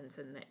storm happens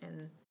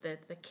and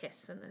the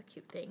kiss and the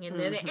cute thing, and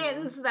then it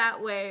ends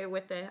that way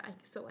with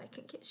so I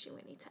can kiss you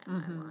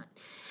anytime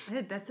I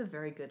want. That's a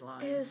very good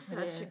line. It is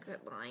such a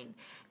good line.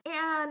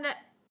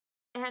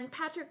 And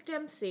Patrick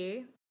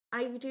Dempsey,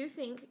 I do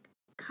think,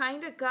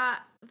 kind of got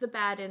the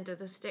bad end of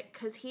the stick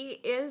because he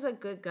is a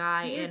good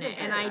guy He is in a it,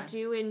 good and I guy.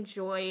 do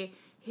enjoy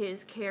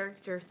his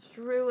character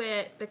through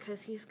it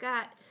because he's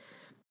got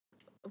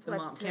The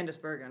mom, Candace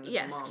Bergen.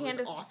 Yes, the mom Candace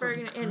was awesome.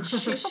 Bergen, and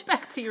she's Go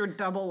back to your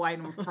double wide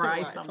and fry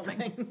Fry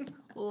something.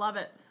 Love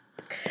it.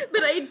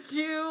 But I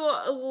do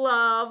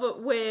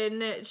love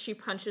when she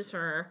punches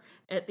her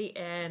at the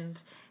end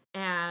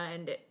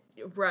and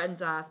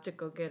runs off to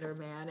go get her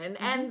man.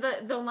 And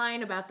the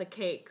line about the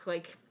cake,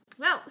 like,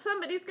 well,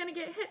 somebody's going to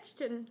get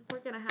hitched and we're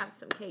going to have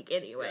some cake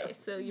anyway,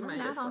 so you might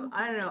as well.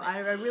 I don't know. I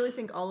really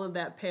think all of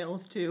that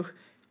pales to,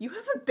 you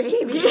have a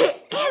baby in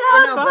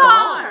a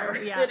bar.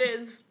 Yeah. It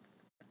is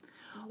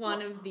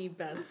one of the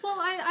best. Well,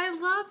 I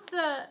love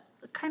the,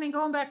 kind of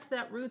going back to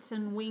that roots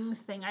and wings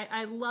thing,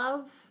 I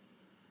love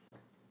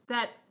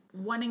that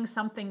wanting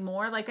something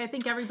more. Like, I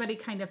think everybody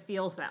kind of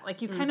feels that.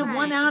 Like, you kind of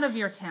want out of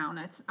your town.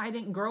 I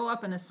didn't grow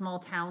up in a small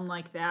town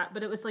like that,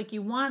 but it was like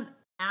you want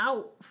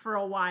out for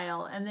a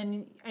while,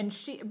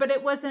 but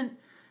it wasn't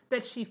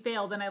that she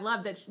failed, and I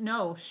love that.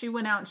 She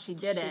went out and she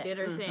did it. She did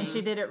her thing. And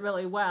she did it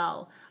really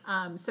well.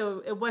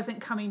 So it wasn't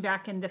coming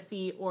back in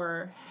defeat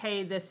or,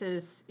 hey, this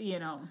is,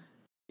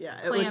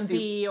 plan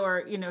B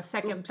or,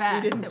 second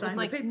best. It was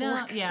like,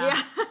 no,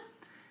 yeah.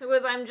 It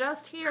was, I'm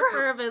just here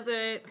for a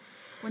visit.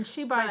 When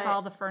she buys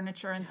all the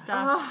furniture and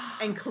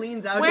stuff. And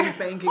cleans out his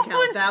bank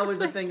account. That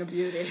was a thing of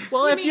beauty.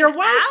 Well, if your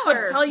wife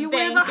would tell you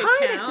where the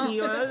account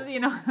Heineke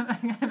was,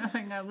 that kind of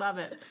thing. I love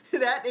it.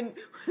 That and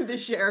the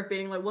sheriff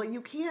being like, well,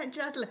 you can't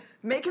just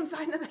make him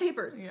sign the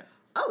papers. Yeah.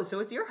 Oh, so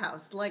it's your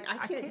house. Like,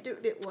 I can't do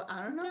it. Well,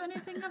 I don't know. Do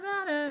anything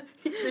about it.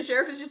 The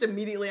sheriff is just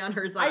immediately on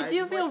her side. I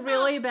do feel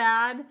really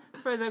bad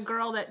for the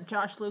girl that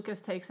Josh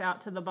Lucas takes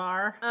out to the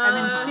bar. And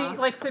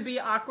then she, to be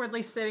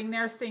awkwardly sitting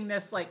there seeing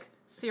this,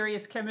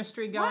 serious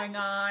chemistry going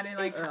on.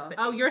 And,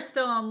 oh, you're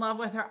still in love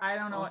with her. I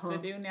don't know what to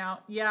do now.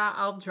 Yeah,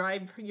 I'll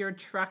drive your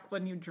truck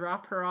when you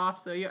drop her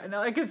off. So,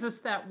 it's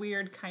just that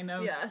weird kind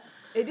of... Yes.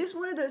 It is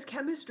one of those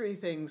chemistry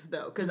things,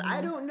 though, because I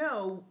don't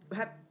know,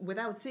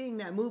 without seeing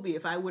that movie,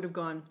 if I would have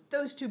gone,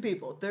 those two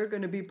people, they're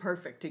going to be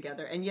perfect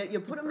together. And yet you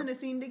put them in a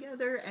scene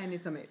together, and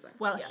it's amazing.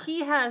 Well,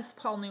 he has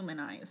Paul Newman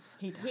eyes.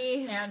 He does.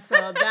 And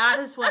so that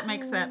is what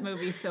makes that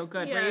movie so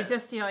good. Where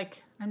you're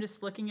like, I'm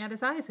just looking at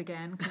his eyes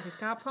again, because he's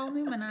got Paul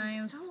Newman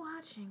eyes. I'm still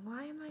watching.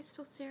 Why am I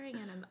still staring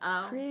at him?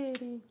 Oh.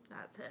 Pretty.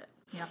 That's it.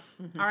 Yep.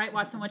 All right,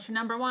 Watson, what's your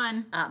number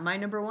one? My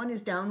number one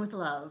is Down with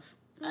Love.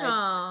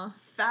 Aww. It's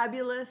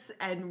fabulous,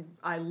 and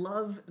I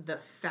love the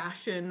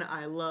fashion.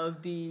 I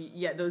love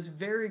those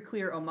very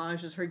clear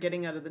homages, her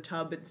getting out of the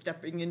tub and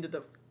stepping into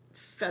the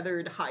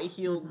feathered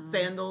high-heeled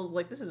sandals.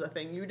 Like, this is a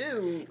thing you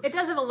do. It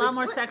does have a lot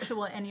more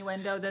sexual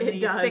innuendo than the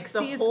 60s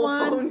the whole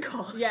one. phone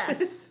call.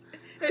 Yes.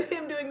 And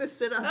him doing the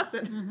sit-ups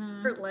and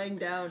her laying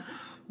down.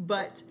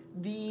 But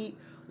the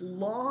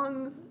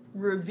long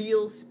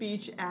reveal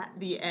speech at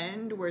the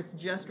end where it's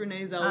just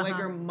Renee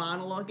Zellweger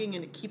monologuing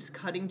and it keeps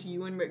cutting to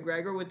Ewan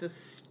McGregor with this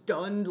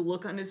stunned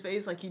look on his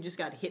face like he just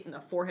got hit in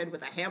the forehead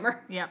with a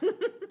hammer. Yep.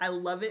 I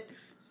love it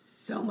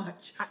so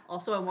much.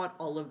 Also, I want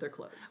all of their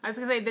clothes. I was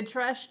going to say, the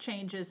dress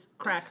changes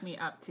crack me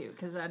up, too,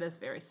 because that is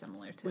very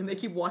similar to when they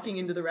keep walking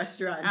into the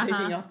restaurant and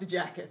taking off the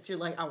jackets. You're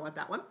like, I want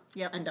that one.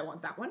 Yep. And I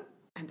want that one.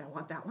 And I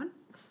want that one.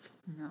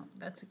 No,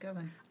 that's a good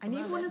one. I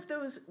need one of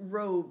those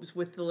robes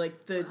with the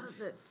the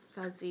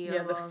fuzzy.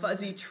 the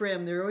fuzzy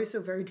trim. They're always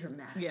so very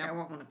dramatic. Yeah. I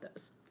want one of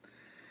those.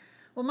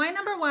 Well, my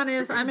number one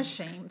is I'm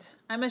ashamed.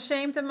 I'm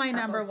ashamed of my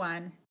number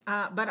one.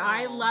 But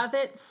I love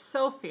it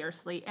so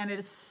fiercely, and it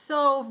is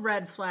so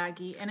red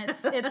flaggy, and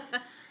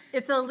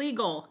it's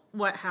illegal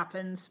what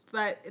happens,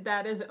 but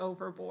that is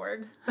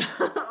overboard.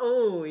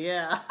 Oh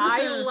yeah,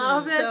 I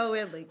love it So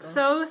illegal.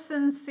 so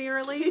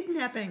sincerely.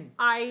 kidnapping.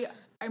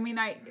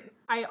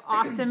 I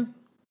often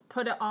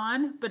put it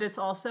on, but it's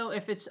also,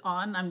 if it's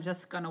on, I'm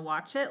just gonna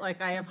watch it.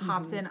 Like, I have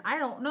hopped in, I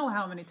don't know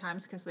how many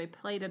times, because they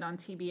played it on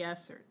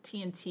TBS or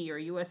TNT or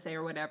USA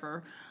or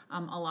whatever a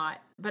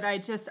lot. But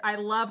I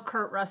love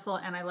Kurt Russell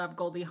and I love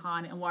Goldie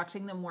Hawn, and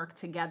watching them work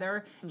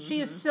together.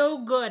 She is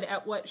so good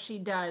at what she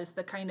does,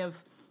 the kind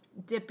of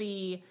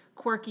dippy,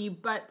 quirky,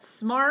 but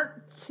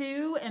smart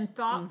too, and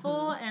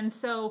thoughtful. And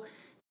so,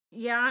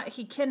 yeah,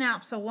 he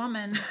kidnaps a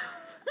woman.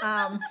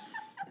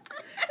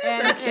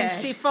 And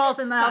she falls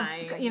in love.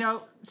 fine.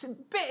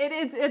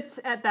 It's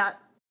at that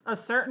a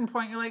certain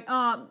point you're like,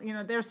 oh,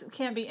 there's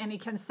can't be any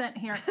consent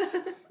here.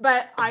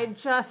 But I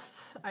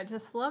just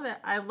love it.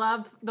 I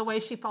love the way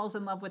she falls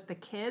in love with the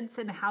kids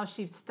and how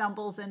she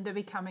stumbles into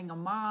becoming a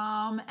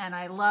mom, and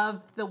I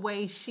love the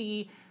way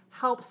she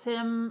helps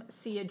him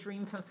see a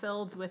dream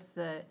fulfilled with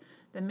the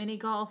mini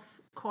golf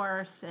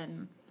course,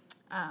 and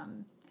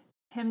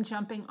him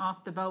jumping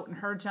off the boat and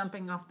her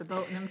jumping off the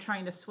boat and them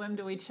trying to swim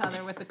to each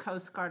other with the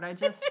Coast Guard. I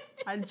just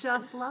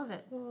love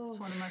it. It's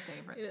one of my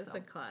favorites. It is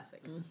a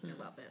classic. I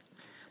love it.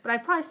 But I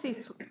probably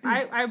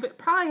I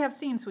probably have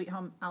seen Sweet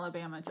Home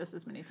Alabama just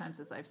as many times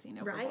as I've seen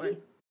Overboard.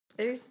 Right?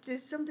 There's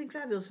something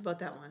fabulous about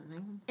that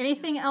one.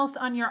 Anything else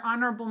on your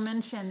honorable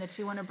mention that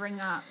you want to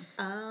bring up?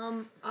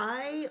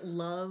 I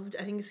loved,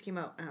 I think this came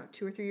out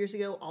 2 or 3 years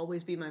ago,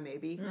 Always Be My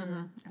Maybe.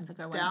 That's a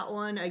good one. That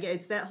one, again,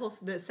 it's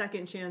the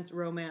second chance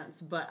romance,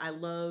 but I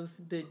love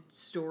the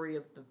story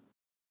of the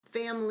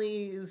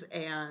families,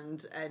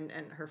 and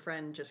her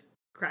friend just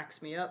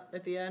cracks me up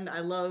at the end. I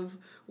love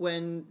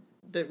when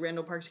the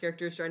Randall Park's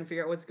character is trying to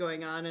figure out what's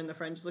going on, and the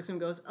friend just looks at him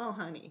and goes, "Oh,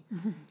 honey,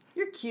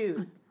 you're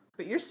cute,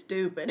 but you're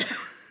stupid."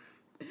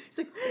 He's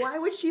like, "Why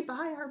would she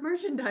buy our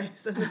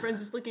merchandise?" And the friend's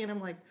just looking at him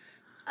like,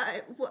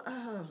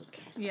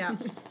 okay. Yeah.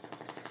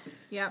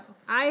 Yep.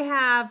 I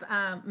have,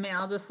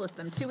 I'll just list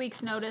them. 2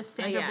 Weeks Notice,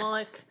 Sandra yes.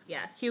 Bullock,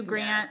 Yes. Hugh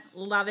Grant, Yes.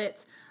 love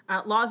it.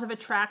 Laws of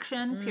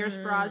Attraction, Pierce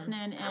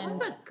Brosnan, and was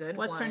a good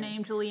what's her one.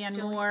 name?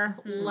 Julianne Moore,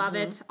 love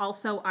it.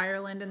 Also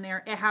Ireland in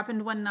there. It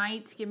Happened One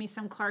Night, give me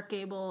some Clark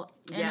Gable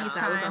anytime. Yes,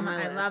 that was on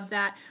my I list. love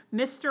that.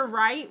 Mr.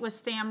 Right with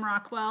Sam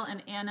Rockwell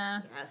and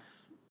Anna.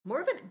 Yes.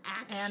 More of an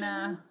action.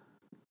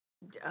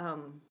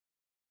 Anna.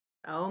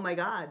 Oh my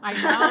God. I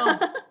know.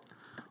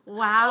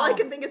 Wow. All I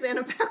can think is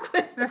Anna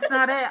Paquin. That's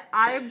not it.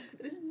 That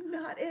is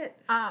not it.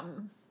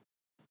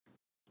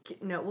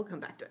 No, we'll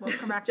come back to it. We'll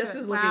come back Just to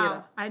it. as looking it Wow.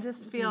 up. I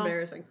just It's feel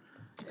embarrassing.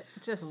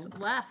 just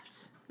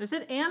left. Is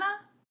it Anna?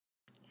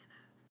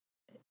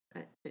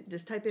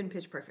 Just type in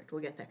Pitch Perfect.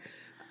 We'll get there.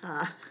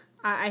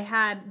 I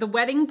had The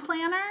Wedding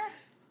Planner.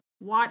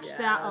 Watched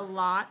that a Yes.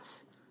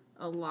 lot.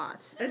 A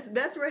lot.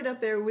 That's right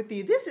up there with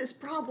the this is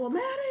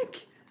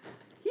problematic.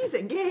 He's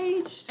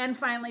engaged. And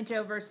finally,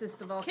 Joe versus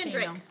the Volcano.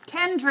 Kendrick.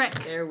 Kendrick.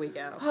 There we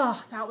go.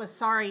 Oh, that was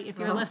sorry. If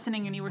you're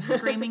listening and you were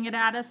screaming it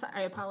at us,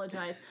 I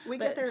apologize. We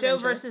but get there Joe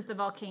eventually. versus the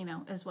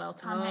Volcano as well.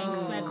 Tom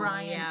Hanks, Meg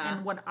Ryan, yeah.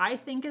 and what I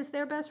think is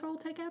their best role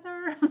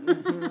together.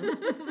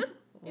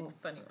 It's a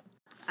funny one.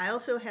 I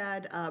also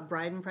had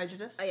Bride and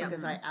Prejudice yeah.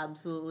 because I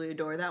absolutely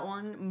adore that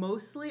one.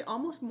 Mostly,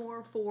 almost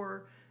more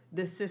for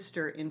the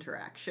sister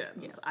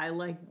interactions. Yes. I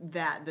like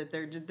that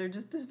they're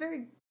just this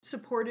very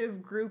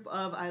supportive group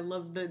of. I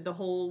love the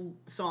whole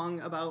song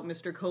about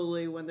Mr.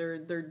 Coley when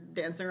they're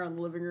dancing around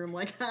the living room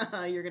like,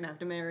 haha, you're gonna have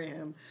to marry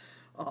him.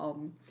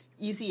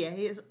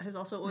 ECA has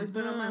also always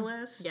been on my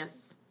list.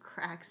 Yes.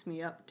 Cracks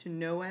me up to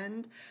no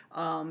end.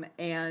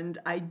 And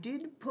I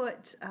did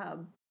put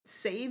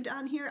Saved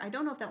on here. I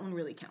don't know if that one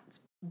really counts,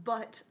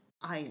 but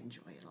I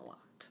enjoy it a lot.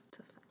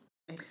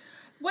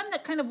 One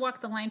that kind of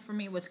walked the line for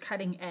me was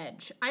Cutting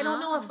Edge. I don't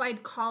know if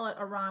I'd call it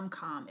a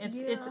rom-com.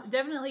 It's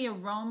definitely a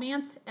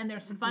romance, and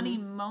there's funny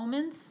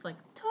moments, like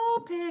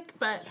topic,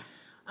 but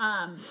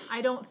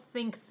I don't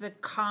think the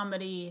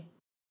comedy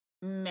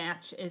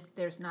match is,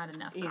 there's not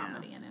enough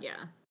comedy in it.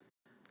 Yeah.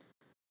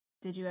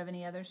 Did you have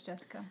any others,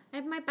 Jessica? I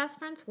have My Best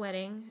Friend's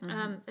Wedding.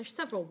 There's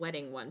several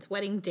wedding ones.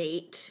 Wedding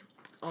Date.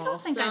 I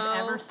don't think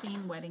I've ever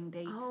seen Wedding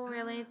Date. Oh,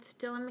 really? It's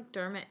Dylan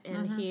McDermott,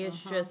 and he is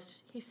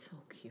he's so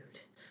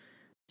cute.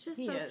 He's just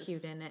He so is.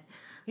 cute in it.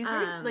 He's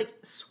very like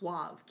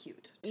suave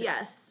cute. Too.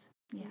 Yes.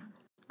 Yeah.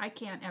 I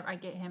can't ever, I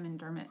get him and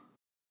Dermot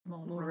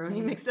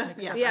Mulroney mixed up.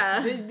 Yeah.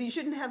 Yeah. You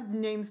shouldn't have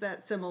names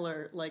that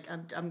similar. Like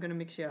I'm gonna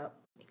mix you up.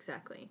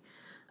 Exactly.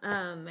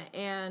 And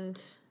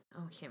I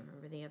can't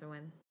remember the other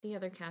one. The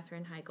other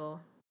Katherine Heigl.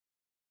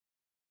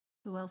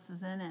 Who else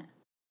is in it?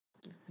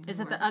 Is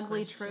it The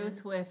Ugly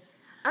Truth with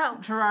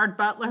Gerard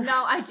Butler?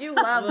 No, I do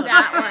love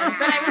that one.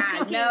 But I was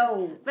thinking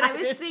No. But I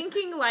was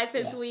thinking Life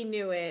as We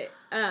Knew It.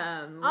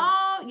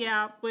 Oh,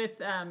 yeah,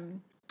 with,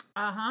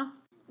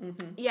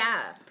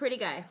 Yeah, pretty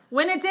guy.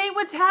 When a Date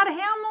with Tad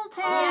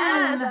Hamilton.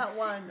 Yes. That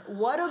one.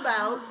 What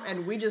about?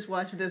 And we just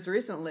watched this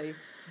recently.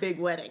 Big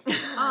Wedding.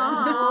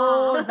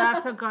 Oh,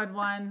 that's a good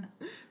one.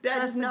 That That's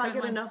does a not good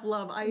get one. enough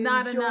love. I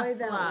Not enjoy enough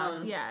that love,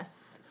 one.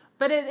 yes.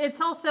 But it's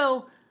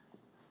also,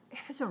 it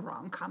is a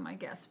rom-com, I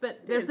guess,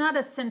 but there's is. not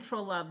a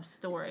central love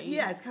story.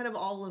 Yeah, it's kind of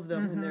all of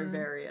them in their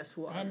various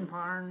ones. Ben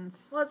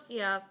Barnes. Well,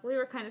 we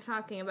were kind of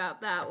talking about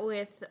that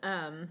with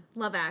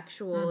Love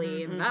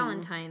Actually and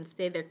Valentine's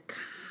Day. They're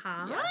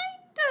kind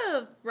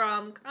of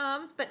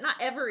rom-coms, but not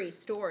every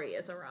story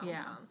is a rom-com.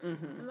 Yeah.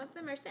 Some of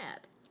them are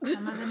sad.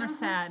 Some of them are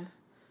sad.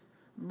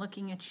 I'm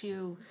looking at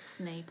you,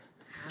 Snape.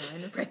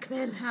 Alan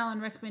Rickman. Alan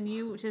Rickman,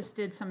 you just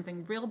did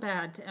something real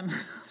bad to Emma.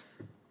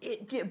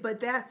 It did, but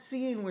that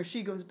scene where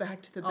she goes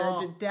back to the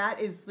bed, that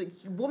is like,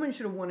 woman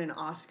should have won an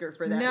Oscar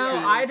for that No,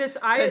 scene.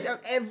 because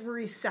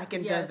every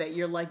second Yes. of it,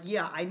 you're like,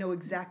 yeah, I know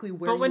exactly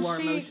where But when you are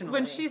emotionally.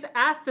 when she's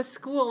at the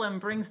school and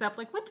brings up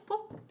like what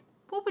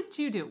would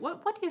you do?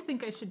 What do you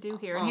think I should do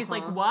here? And he's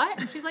like, what?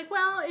 And she's like,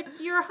 well,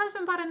 if your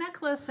husband bought a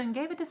necklace and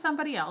gave it to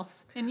somebody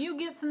else, and you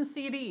get some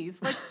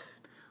CDs, like,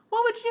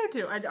 what would you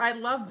do? I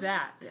love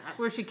that. Yes.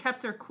 Where she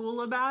kept her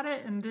cool about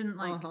it and didn't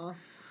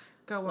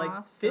go like,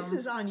 off. this so.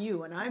 is on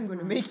you, and I'm going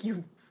to make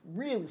you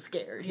real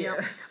scared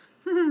here.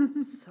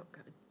 So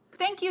good.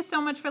 Thank you so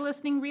much for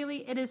listening,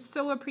 really. It is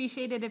so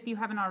appreciated if you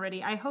haven't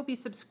already. I hope you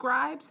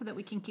subscribe so that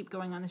we can keep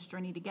going on this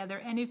journey together.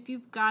 And if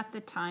you've got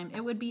the time,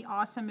 it would be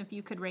awesome if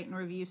you could rate and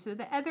review so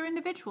that other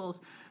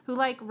individuals who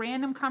like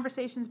random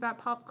conversations about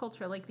pop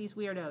culture, like these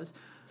weirdos,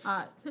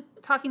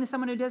 talking to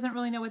someone who doesn't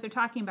really know what they're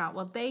talking about,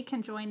 well, they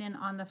can join in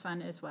on the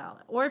fun as well.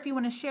 Or if you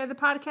want to share the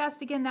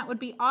podcast, again, that would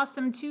be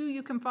awesome too.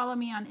 You can follow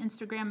me on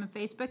Instagram and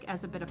Facebook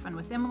as A Bit of Fun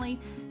with Emily.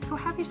 Go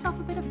have yourself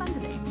a bit of fun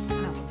today.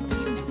 And I will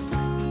see you